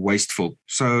them are wasteful.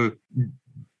 So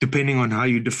depending on how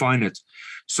you define it.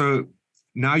 So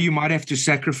now you might have to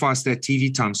sacrifice that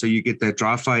TV time so you get that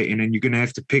dry fire in, and you're going to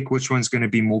have to pick which one's going to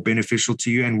be more beneficial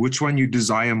to you and which one you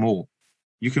desire more.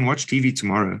 You can watch TV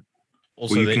tomorrow.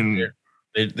 Also, or you can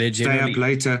stay up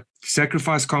later.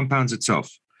 Sacrifice compounds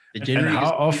itself. And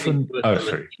how often? Oh,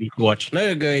 sorry. Watch.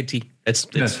 No, go ahead, T. Say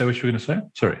what you were going to say?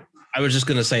 Sorry. I was just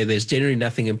going to say there's generally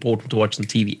nothing important to watch on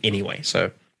TV anyway.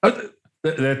 So I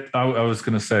was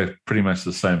going to say pretty much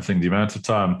the same thing. The amount of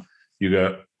time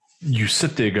you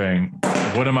sit there going,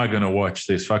 what am I going to watch?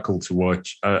 There's fuck all to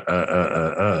watch.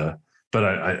 But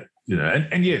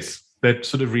and yes, that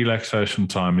sort of relaxation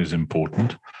time is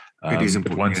important. It is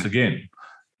important. But once again,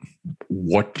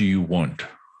 what do you want?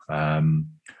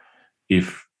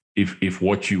 If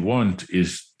what you want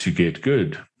is to get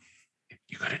good,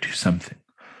 you got to do something.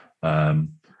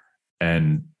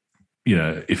 And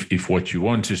if what you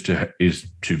want is to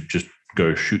just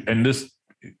go shoot, and this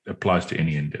applies to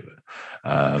any endeavor.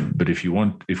 But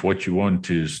if what you want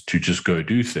is to just go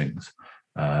do things,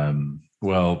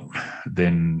 well,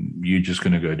 then you're just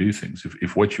going to go do things.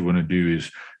 If what you want to do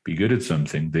is be good at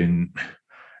something, then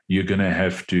you're going to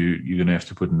have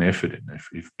to put an effort in.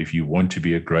 If you want to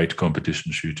be a great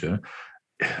competition shooter,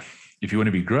 if you want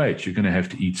to be great, you're going to have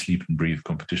to eat, sleep, and breathe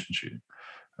competition shooting.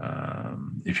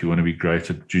 If you want to be great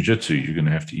at jiu-jitsu, you're going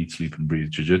to have to eat, sleep, and breathe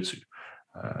jiu-jitsu.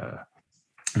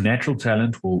 Natural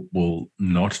talent will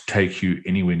not take you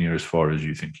anywhere near as far as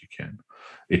you think you can.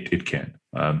 It can.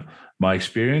 My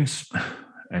experience,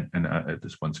 and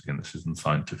this once again, this isn't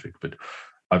scientific, but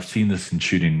I've seen this in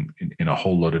shooting in a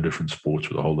whole lot of different sports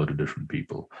with a whole lot of different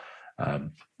people.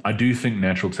 I do think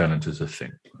natural talent is a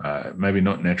thing. Maybe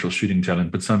not natural shooting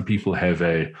talent, but some people have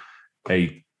a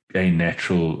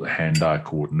natural hand-eye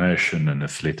coordination and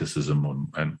athleticism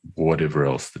and whatever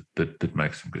else that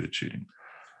makes them good at shooting.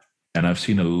 And I've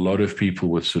seen a lot of people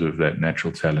with sort of that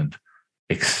natural talent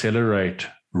accelerate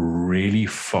really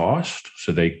fast,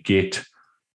 so they get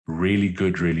really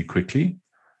good really quickly,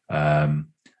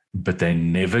 but they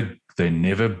never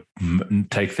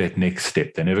take that next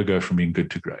step. They never go from being good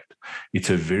to great. It's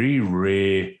a very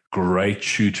rare great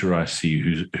shooter I see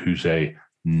who's a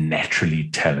naturally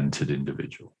talented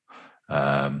individual.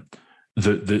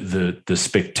 The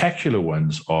spectacular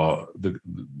ones are the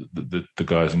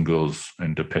guys and girls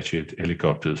and Apache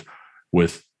helicopters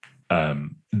with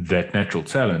that natural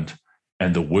talent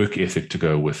and the work ethic to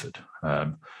go with it.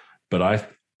 But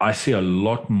I see a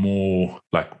lot more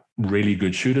like really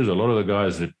good shooters, a lot of the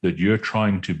guys that you're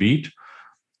trying to beat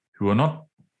who are not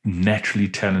naturally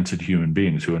talented human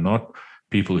beings, who are not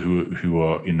people who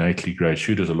are innately great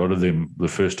shooters. A lot of them, the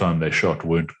first time they shot,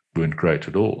 weren't great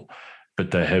at all.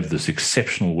 But they have this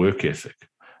exceptional work ethic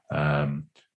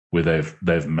where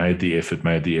they've made the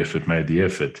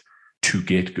effort to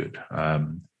get good,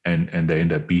 and they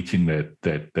end up beating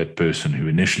that person who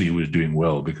initially was doing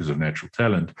well because of natural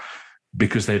talent,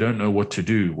 because they don't know what to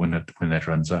do when that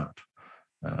runs out.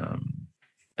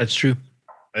 That's true.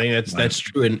 I think that's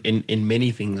true in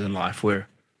many things in life, where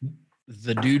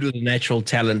the dude with natural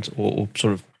talent or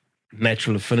sort of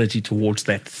natural affinity towards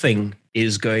that thing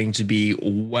is going to be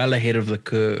well ahead of the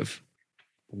curve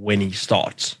when he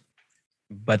starts,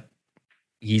 but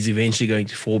he's eventually going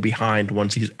to fall behind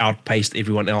once he's outpaced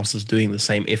everyone else is doing the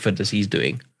same effort as he's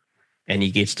doing, and he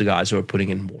gets to guys who are putting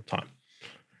in more time.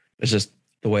 It's just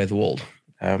the way of the world.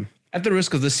 At the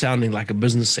risk of this sounding like a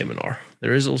business seminar,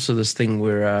 there is also this thing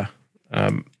where,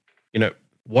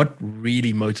 what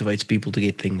really motivates people to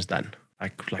get things done?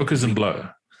 Like hookers and blow.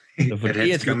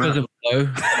 Hookers and blow.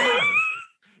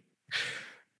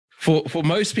 For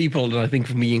most people, and I think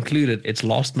for me included, it's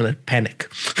last minute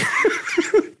panic.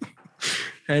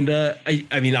 And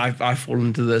I've fallen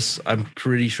into this. I'm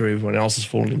pretty sure everyone else has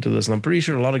fallen into this, and I'm pretty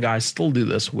sure a lot of guys still do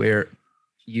this, where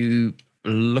you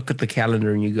look at the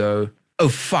calendar and you go, "Oh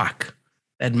fuck,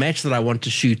 that match that I want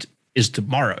to shoot is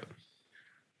tomorrow."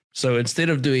 So instead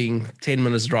of doing 10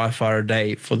 minutes dry fire a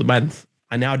day for the month,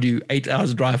 I now do 8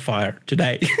 hours dry fire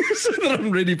today so that I'm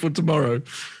ready for tomorrow.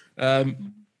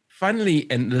 Finally,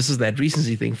 and this is that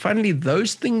recency thing, finally,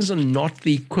 those things are not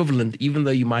the equivalent, even though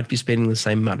you might be spending the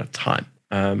same amount of time.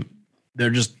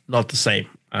 They're just not the same.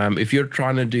 If you're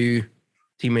trying to do,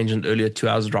 Team mentioned earlier, 2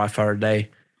 hours dry fire a day,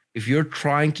 if you're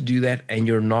trying to do that and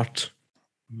you're not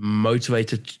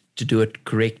motivated to do it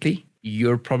correctly,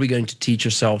 you're probably going to teach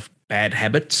yourself bad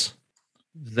habits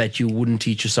that you wouldn't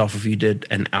teach yourself if you did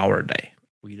an hour a day,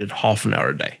 or you did half an hour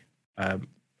a day. And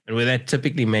where that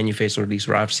typically manifests, or at least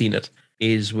where I've seen it,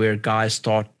 is where guys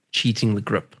start cheating the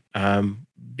grip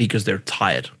because they're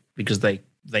tired, because they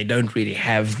don't really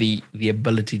have the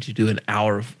ability to do an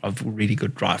hour of really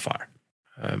good dry fire.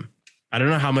 I don't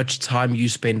know how much time you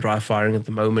spend dry firing at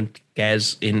the moment,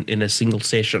 Gaz, in a single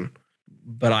session,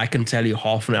 but I can tell you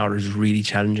half an hour is really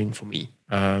challenging for me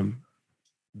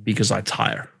because I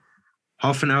tire.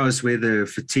 Half an hour is where the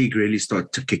fatigue really starts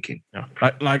to kick in. Yeah.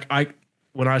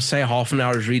 When I say half an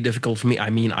hour is really difficult for me, I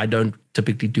mean I don't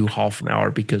typically do half an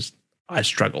hour because I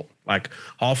struggle. Like,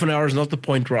 half an hour is not the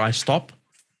point where I stop.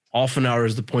 Half an hour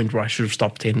is the point where I should have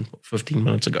stopped 10, 15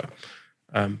 minutes ago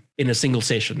in a single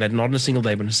session. Not in a single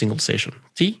day, but in a single session.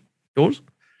 T, yours?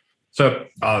 So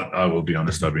I will be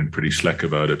honest, I've been pretty slack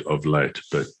about it of late.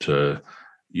 But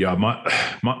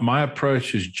my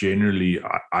approach is generally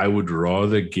I would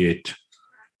rather get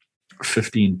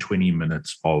 15, 20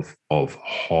 minutes of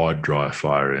hard dry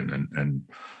fire and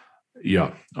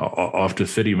after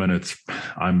 30 minutes,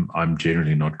 I'm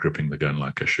generally not gripping the gun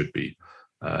like I should be.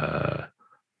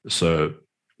 So,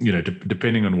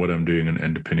 depending on what I'm doing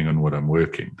and depending on what I'm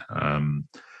working.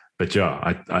 But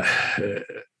yeah,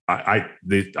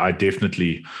 I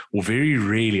definitely, or very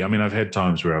rarely. I mean, I've had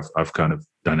times where I've kind of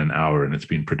done an hour and it's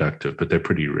been productive, but they're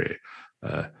pretty rare.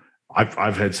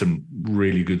 I've had some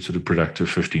really good sort of productive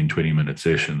 15, 20 minute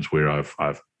sessions where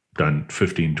I've done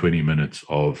 15, 20 minutes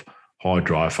of hard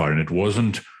dry fire, and it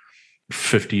wasn't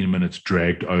 15 minutes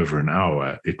dragged over an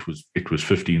hour. It was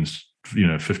 15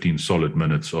 solid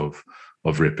minutes of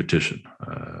repetition,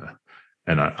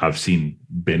 and I've seen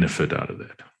benefit out of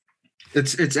that.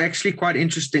 It's actually quite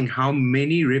interesting how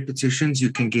many repetitions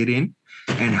you can get in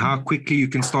and how quickly you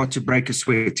can start to break a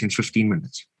sweat in 15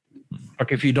 minutes.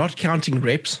 Like if you're not counting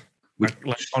reps, like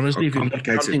honestly, if you're not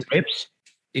counting reps,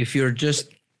 if you're just,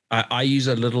 I use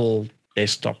a little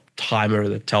desktop timer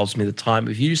that tells me the time.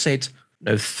 If you set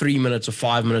 3 minutes or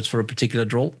 5 minutes for a particular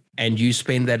drill and you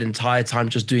spend that entire time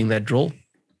just doing that drill,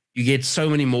 you get so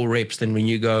many more reps than when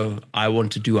you go, I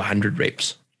want to do 100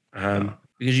 reps.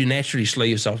 Because you naturally slow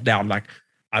yourself down. Like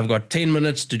I've got 10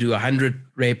 minutes to do 100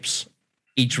 reps.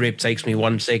 Each rep takes me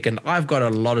 1 second. I've got a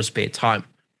lot of spare time.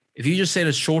 If you just set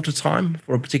a shorter time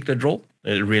for a particular drill,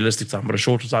 a realistic time, but a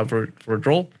shorter time for a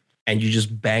drill, and you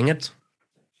just bang it,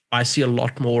 I see a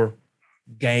lot more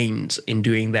gains in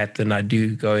doing that than I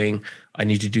do going, I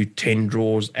need to do 10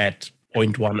 draws at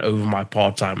 0.1 over my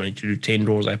part-time. I need to do 10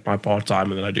 draws at my part-time,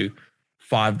 and then I do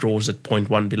 5 draws at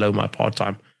 0.1 below my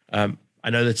part-time. I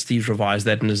know that Steve revised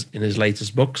that in his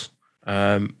latest books,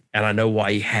 and I know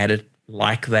why he had it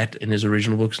like that in his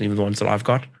original books and even the ones that I've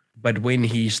got. But when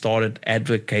he started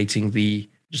advocating the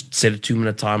just set a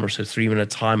 2-minute timer, set a 3-minute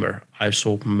timer, I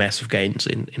saw massive gains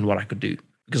in what I could do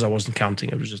because I wasn't counting.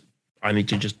 It was just, I need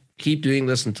to just keep doing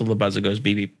this until the buzzer goes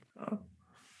beep beep.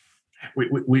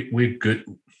 We're good.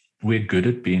 We're good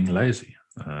at being lazy.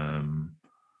 I'm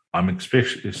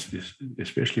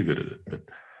especially good at it, but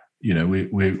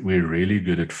we're really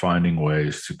good at finding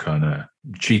ways to kind of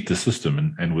cheat the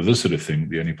system. And with this sort of thing,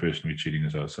 the only person we're cheating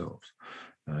is ourselves.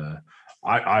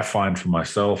 I find for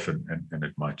myself, and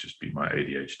it might just be my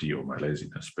ADHD or my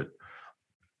laziness, but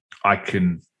I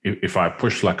can, if I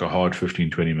push like a hard 15,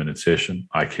 20 minute session,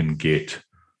 I can get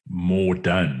more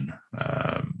done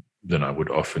than I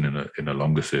would often in a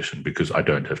longer session because I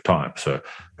don't have time. So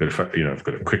I've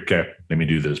got a quick gap. Let me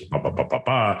do this,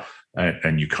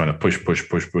 and you kind of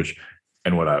push.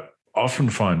 And what I often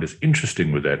find is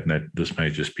interesting with that, and that this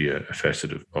may just be a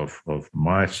facet of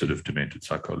my sort of demented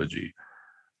psychology,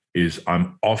 is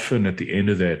I'm often at the end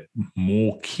of that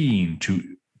more keen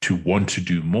to want to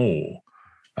do more.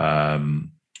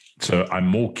 So I'm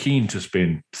more keen to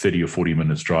spend 30 or 40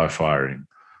 minutes dry firing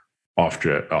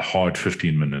after a hard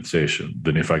 15-minute session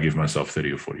than if I give myself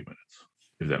 30 or 40 minutes,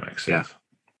 if that makes sense.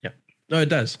 Yeah. No, it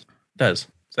does. It does.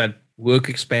 So that work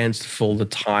expands to fill the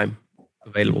time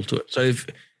available to it. So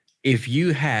if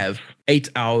you have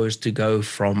 8 hours to go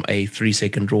from a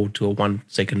 3-second draw to a 1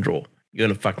 second draw, you're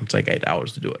going to fucking take 8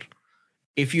 hours to do it.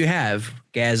 If you have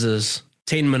Gaz's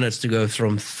 10 minutes to go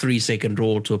from 3-second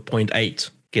draw to a 0.8,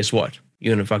 guess what?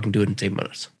 You're going to fucking do it in 10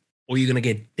 minutes. Or you're going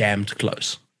to get damned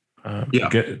close.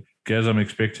 Gaz, I'm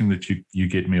expecting that you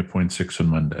get me a 0.6 on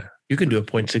Monday. You can do a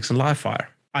 0.6 in live fire.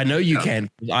 I know you can.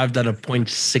 I've done a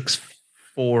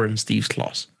 0.64 in Steve's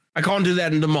class. I can't do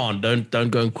that in demand.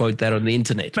 Don't go and quote that on the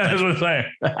internet. That's what I'm saying.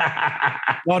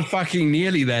 Not fucking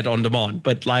nearly that on demand,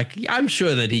 but like I'm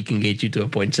sure that he can get you to a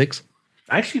 0.6.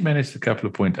 I actually managed a couple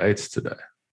of 0.8s today.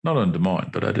 Not on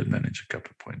demand, but I did manage a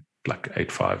couple of 8.5,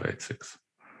 8.6.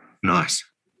 Nice.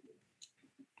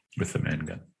 With the man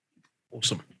gun.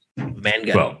 Awesome. Man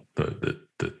gun. Well,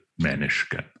 the manish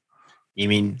gun. You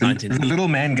mean the little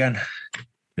man gun?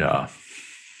 Yeah.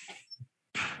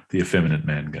 The effeminate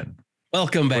man gun.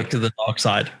 Welcome back to the dark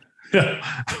side. Yeah.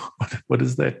 What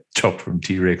is that? Chop from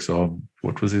T-Rex arm.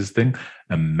 What was his thing?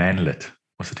 A manlet.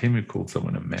 Was it him who called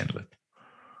someone a manlet?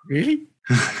 Really?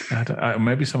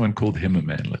 Maybe someone called him a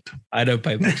manlet. I don't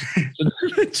pay much attention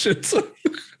to that shit.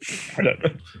 I don't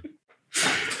know.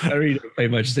 I really don't pay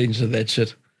much attention to that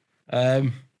shit.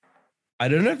 I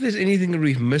don't know if there's anything that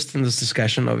we've missed in this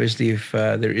discussion. Obviously, if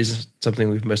there is something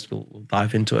we've missed, we'll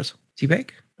dive into it.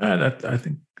 T-Bag?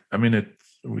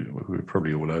 We're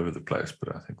probably all over the place,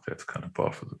 but I think that's kind of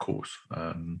par for the course.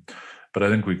 But I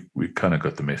think we kind of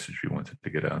got the message we wanted to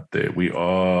get out there. We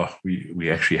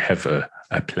actually have a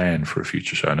plan for a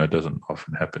future show. I know it doesn't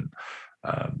often happen,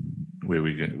 where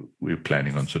we're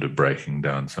planning on sort of breaking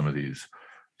down some of these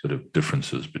sort of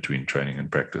differences between training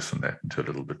and practice and that into a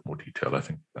little bit more detail. I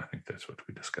think that's what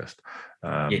we discussed.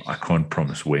 Yes. I can't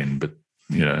promise when, but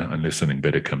unless something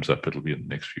better comes up, it'll be in the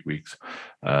next few weeks.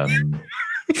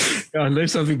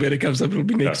 Unless something better comes up, it'll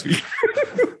be next week.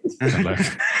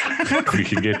 we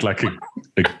can get like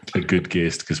a good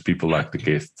guest, because people like the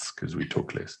guests because we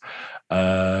talk less.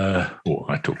 Or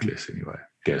I talk less anyway.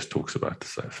 Gaz talks about the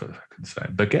sofa, I can say.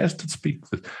 But Gaz did speak.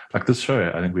 Like this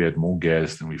show, I think we had more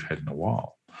Gaz than we've had in a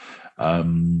while. I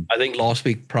think last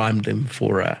week primed him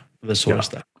for the sort of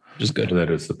stuff, which is good. That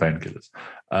is the painkillers.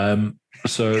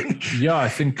 So yeah, I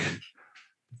think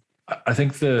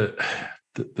the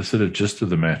sort of gist of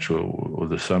the match or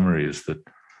the summary is that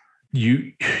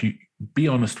you be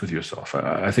honest with yourself.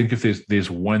 I think if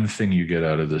there's one thing you get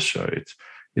out of this show,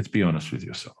 it's be honest with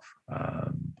yourself.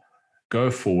 Go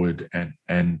forward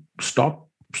and stop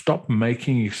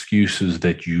making excuses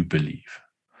that you believe.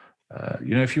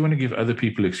 If you want to give other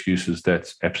people excuses,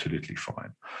 that's absolutely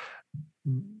fine.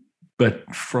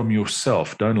 But from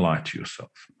yourself, don't lie to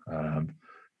yourself.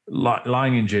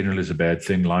 Lying in general is a bad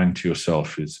thing. Lying to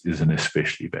yourself is an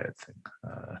especially bad thing.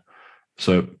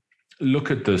 So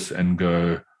look at this and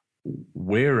go,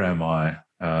 where am I?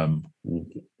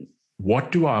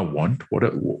 What do I want?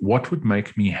 What would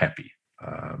make me happy?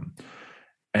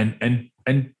 And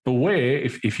beware,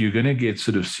 if you're going to get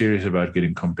sort of serious about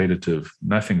getting competitive,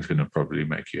 nothing's going to probably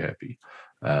make you happy.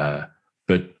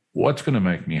 But what's going to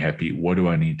make me happy? What do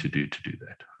I need to do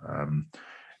that?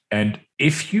 And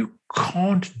if you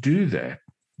can't do that,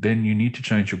 then you need to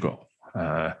change your goal.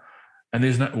 And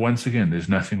there's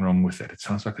nothing wrong with that. It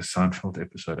sounds like a Seinfeld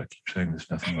episode. I keep saying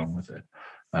there's nothing wrong with that.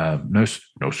 No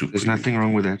super. There's nothing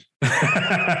wrong with that.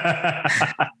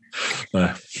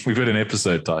 We've got an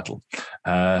episode title.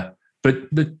 But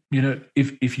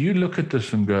if you look at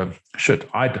this and go, shit,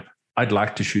 I'd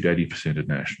like to shoot 80% at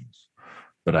nationals,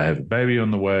 but I have a baby on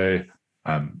the way.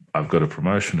 I've got a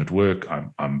promotion at work.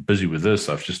 I'm busy with this.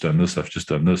 I've just done this.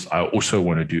 I also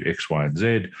want to do X, Y, and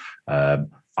Z.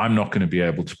 I'm not going to be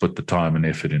able to put the time and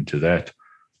effort into that.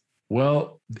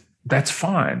 Well, that's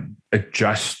fine.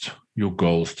 Adjust your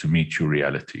goals to meet your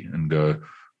reality and go,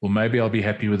 well, maybe I'll be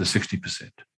happy with a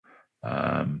 60%.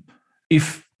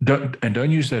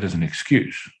 Don't use that as an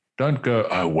excuse. Don't go,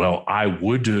 oh, well, I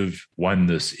would have won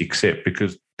this except,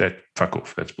 because fuck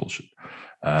off. That's bullshit.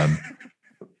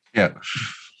 Yeah.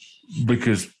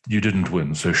 Because you didn't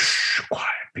win. So quiet,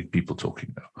 big people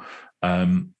talking now.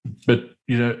 But,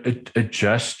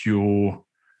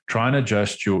 try and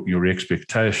adjust your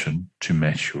expectation to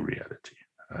match your reality.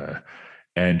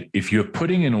 And if you're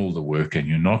putting in all the work and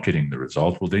you're not getting the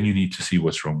result, well, then you need to see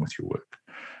what's wrong with your work.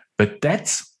 But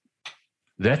that's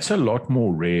a lot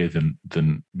more rare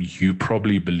than you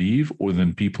probably believe, or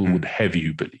than people would have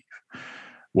you believe.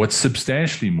 What's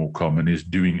substantially more common is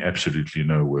doing absolutely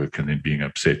no work and then being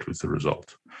upset with the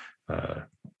result.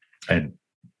 And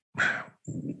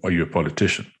are you a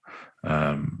politician?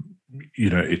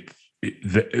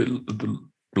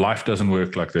 Life doesn't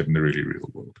work like that in the really real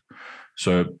world.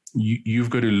 So you've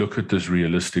got to look at this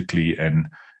realistically and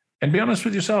be honest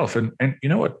with yourself. And you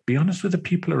know what? Be honest with the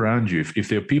people around you. If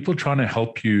there are people trying to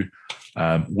help you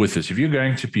with this, if you're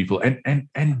going to people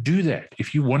and do that,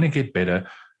 if you want to get better,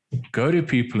 go to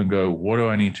people and go, what do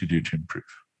I need to do to improve?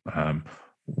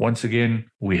 Once again,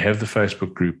 we have the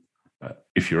Facebook group.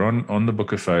 If you're on the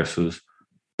Book of Faces,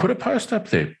 put a post up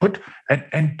there.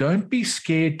 And don't be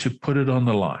scared to put it on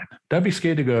the line. Don't be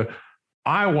scared to go,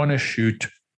 I want to shoot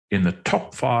in the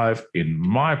top 5 in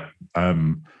my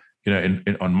on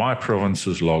my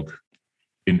province's log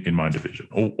in my division,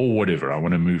 or whatever. I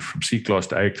want to move from C class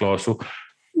to A class, or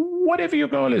whatever your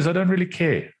goal is. I don't really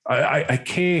care. I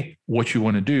care what you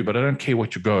want to do, but I don't care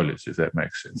what your goal is, if that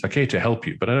makes sense. I care to help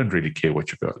you, but I don't really care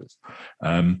what your goal is.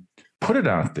 Put it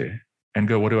out there and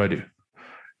go, what do I do?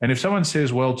 And if someone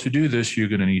says, well, to do this, you're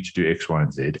going to need to do X, Y,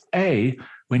 and Z.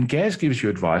 When Gaz gives you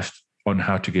advice on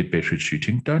how to get better at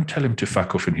shooting, don't tell him to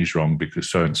fuck off and he's wrong because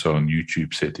so-and-so on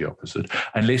YouTube said the opposite.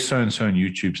 Unless so-and-so on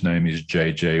YouTube's name is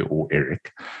JJ or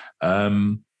Eric,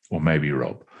 or maybe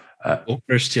Rob. Or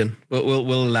Christian.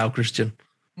 We'll allow Christian.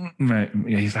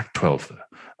 He's like 12 though.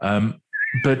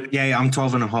 But yeah, I'm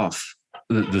 12 and a half.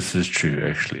 This is true,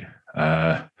 actually.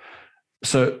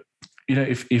 So,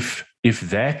 if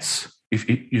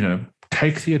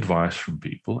take the advice from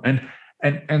people and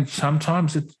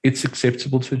sometimes it's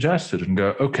acceptable to adjust it and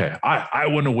go, okay, I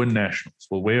want to win nationals.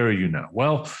 Well, where are you now?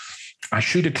 Well, I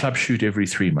shoot a club shoot every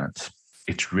 3 months.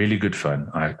 It's really good fun.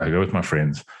 I go with my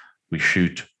friends. We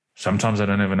shoot. Sometimes I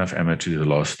don't have enough ammo to do the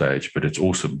last stage, but it's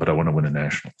awesome. But I want to win a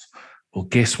nationals. Well,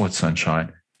 guess what,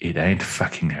 sunshine? It ain't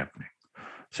fucking happening.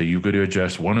 So you've got to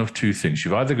adjust one of two things.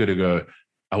 You've either got to go,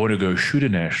 I want to go shoot a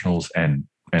nationals and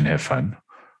have fun.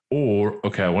 Or,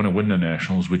 okay, I want to win the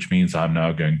nationals, which means I'm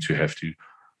now going to have to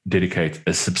dedicate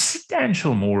a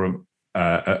substantially more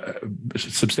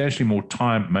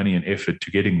time, money, and effort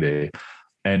to getting there.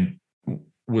 And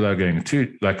without going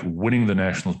too, like winning the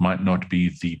Nationals might not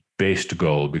be the best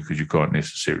goal because you can't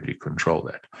necessarily control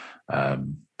that.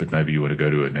 But maybe you want to go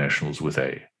to a Nationals with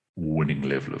a winning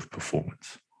level of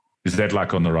performance. Is that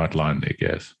like on the right line there,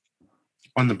 Gaz?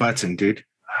 On the button, dude.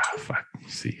 Fuck.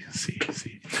 See.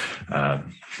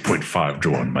 0.5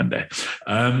 draw on Monday.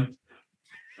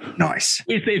 Nice.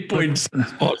 If they points,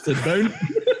 don't.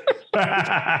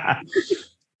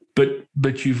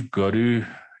 But you've got to,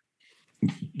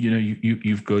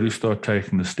 you've got to start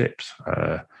taking the steps.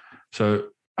 So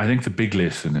I think the big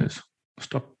lesson is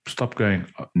stop going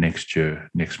next year,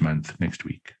 next month, next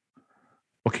week.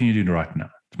 What can you do right now?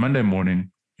 It's Monday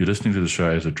morning. You're listening to the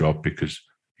show as a drop because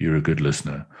you're a good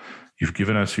listener. You've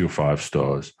given us your 5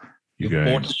 stars. You've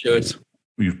bought the shirt.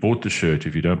 You've bought the shirt.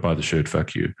 If you don't buy the shirt,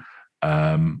 fuck you.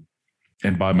 And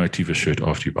buy Motiva shirt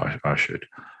after you buy our shirt.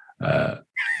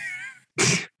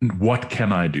 What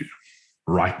can I do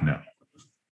right now?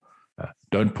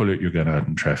 Don't pull out your gun out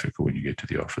in traffic or when you get to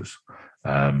the office.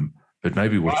 But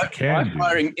maybe what you can do.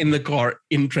 Firing in the car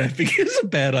in traffic is a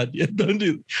bad idea. Don't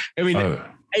do it. I mean,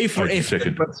 A for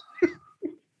effort.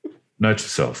 Note to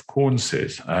self. Corn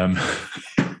says, and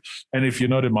if you're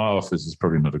not in my office, it's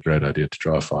probably not a great idea to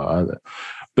dry fire either.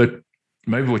 But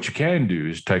maybe what you can do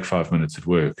is take 5 minutes at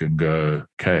work and go,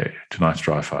 okay, tonight's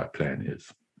dry fire plan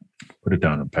is put it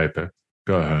down on paper,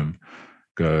 go home,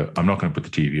 I'm not going to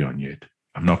put the TV on yet.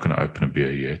 I'm not going to open a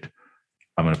beer yet.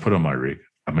 I'm going to put on my rig.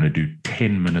 I'm going to do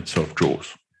 10 minutes of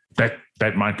draws. That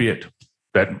might be it.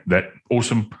 That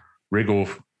awesome rig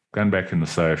off, gun back in the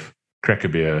safe, crack a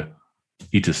beer,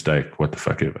 eat a steak, what the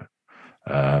fuck ever.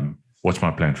 What's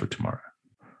my plan for tomorrow?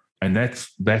 And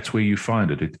that's where you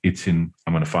find it. It's in,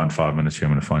 I'm going to find 5 minutes here.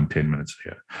 I'm going to find 10 minutes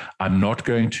here. I'm not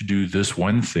going to do this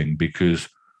one thing because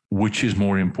which is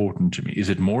more important to me? Is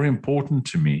it more important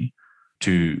to me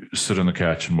to sit on the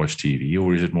couch and watch TV,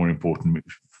 or is it more important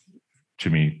to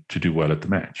me to do well at the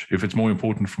match? If it's more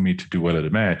important for me to do well at a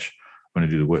match, I'm going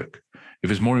to do the work.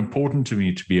 If it's more important to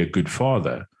me to be a good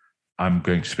father, I'm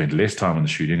going to spend less time on the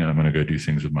shooting and I'm going to go do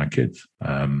things with my kids.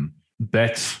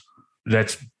 That's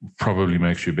probably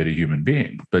makes you a better human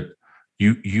being. But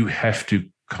you have to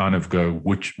kind of go,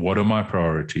 what are my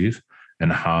priorities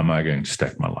and how am I going to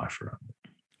stack my life around it?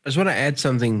 I just want to add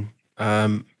something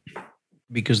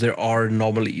because there are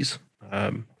anomalies.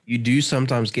 You do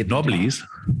sometimes get Nobblies,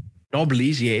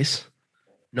 yes.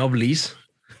 Nobblies.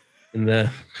 In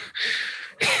the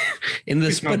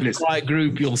Spit Fly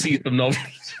group, you'll see some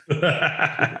nobblies.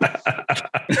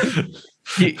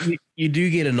 You do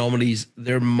get anomalies.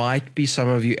 There might be some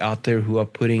of you out there who are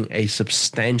putting a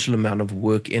substantial amount of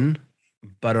work in,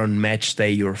 but on match day,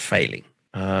 you're failing.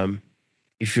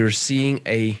 If you're seeing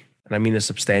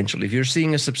if you're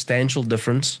seeing a substantial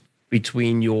difference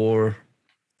between your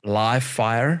live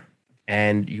fire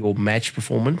and your match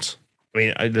performance, I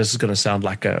mean, this is going to sound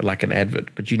like an advert,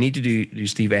 but you need to do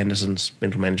Steve Anderson's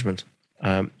mental management.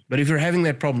 But if you're having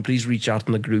that problem, please reach out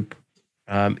in the group.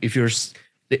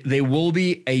 There will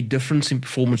be a difference in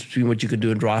performance between what you can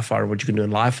do in dry fire and what you can do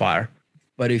in live fire.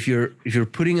 But if you're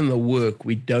putting in the work,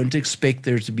 we don't expect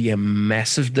there to be a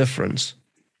massive difference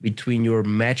between your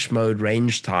match mode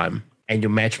range time and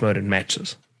your match mode and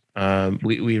matches.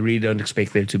 We really don't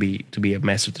expect there to be a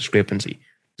massive discrepancy.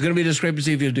 There's going to be a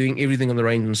discrepancy if you're doing everything on the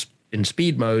range in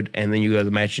speed mode, and then you go to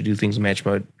the match, you do things in match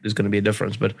mode, there's going to be a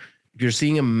difference. But if you're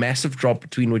seeing a massive drop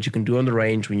between what you can do on the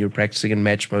range when you're practicing in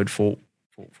match mode for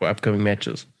upcoming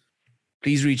matches,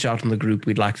 please reach out in the group.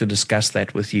 We'd like to discuss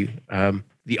that with you.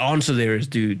 The answer there is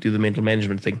do the mental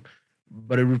management thing.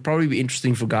 But it would probably be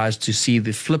interesting for guys to see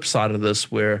the flip side of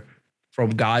this, where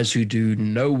from guys who do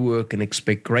no work and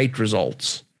expect great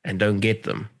results and don't get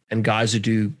them, and guys who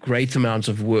do great amounts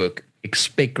of work,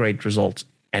 expect great results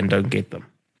and don't get them.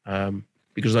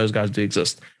 Because those guys do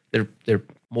exist. They're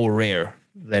more rare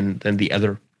than the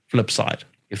other flip side,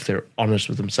 if they're honest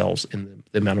with themselves in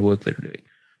the amount of work they're doing.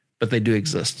 But they do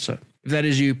exist. So if that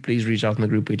is you, please reach out in the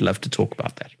group. We'd love to talk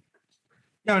about that.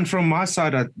 Yeah, and from my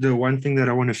side, the one thing that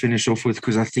I want to finish off with,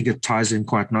 because I think it ties in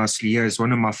quite nicely here, is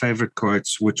one of my favorite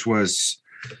quotes, which was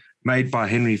made by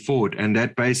Henry Ford. And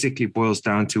that basically boils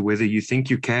down to whether you think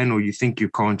you can or you think you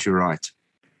can't, you're right.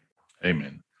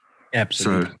 Amen.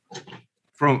 Absolutely. So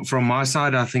from my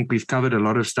side, I think we've covered a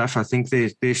lot of stuff. I think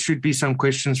there should be some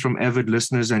questions from avid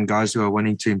listeners and guys who are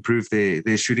wanting to improve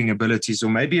their shooting abilities,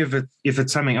 or maybe if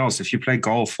it's something else, if you play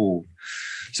golf or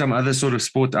some other sort of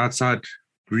sport outside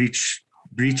reach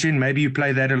in, maybe you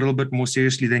play that a little bit more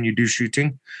seriously than you do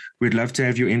shooting. We'd love to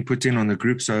have your input in on the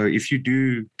group. So if you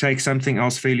do take something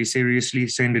else fairly seriously,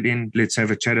 send it in. Let's have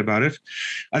a chat about it.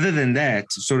 Other than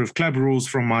that, sort of club rules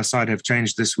from my side have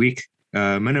changed this week.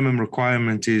 minimum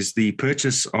requirement is the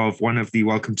purchase of one of the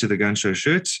Welcome to the Gun Show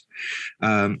shirts.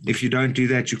 If you don't do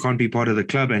that, you can't be part of the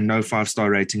club, and no 5-star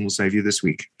rating will save you this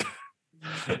week.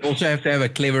 You also have to have a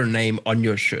clever name on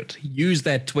your shirt. Use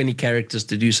that 20 characters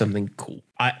to do something cool.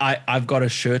 I've got a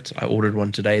shirt. I ordered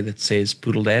one today that says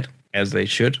Poodle Dad, as they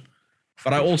should.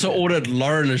 But I also ordered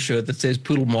Lauren a shirt that says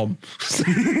Poodle Mom.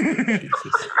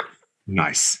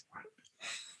 Nice.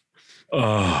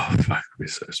 Oh, fuck, we're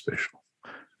so special.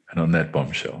 And on that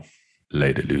bombshell,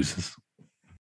 later losers.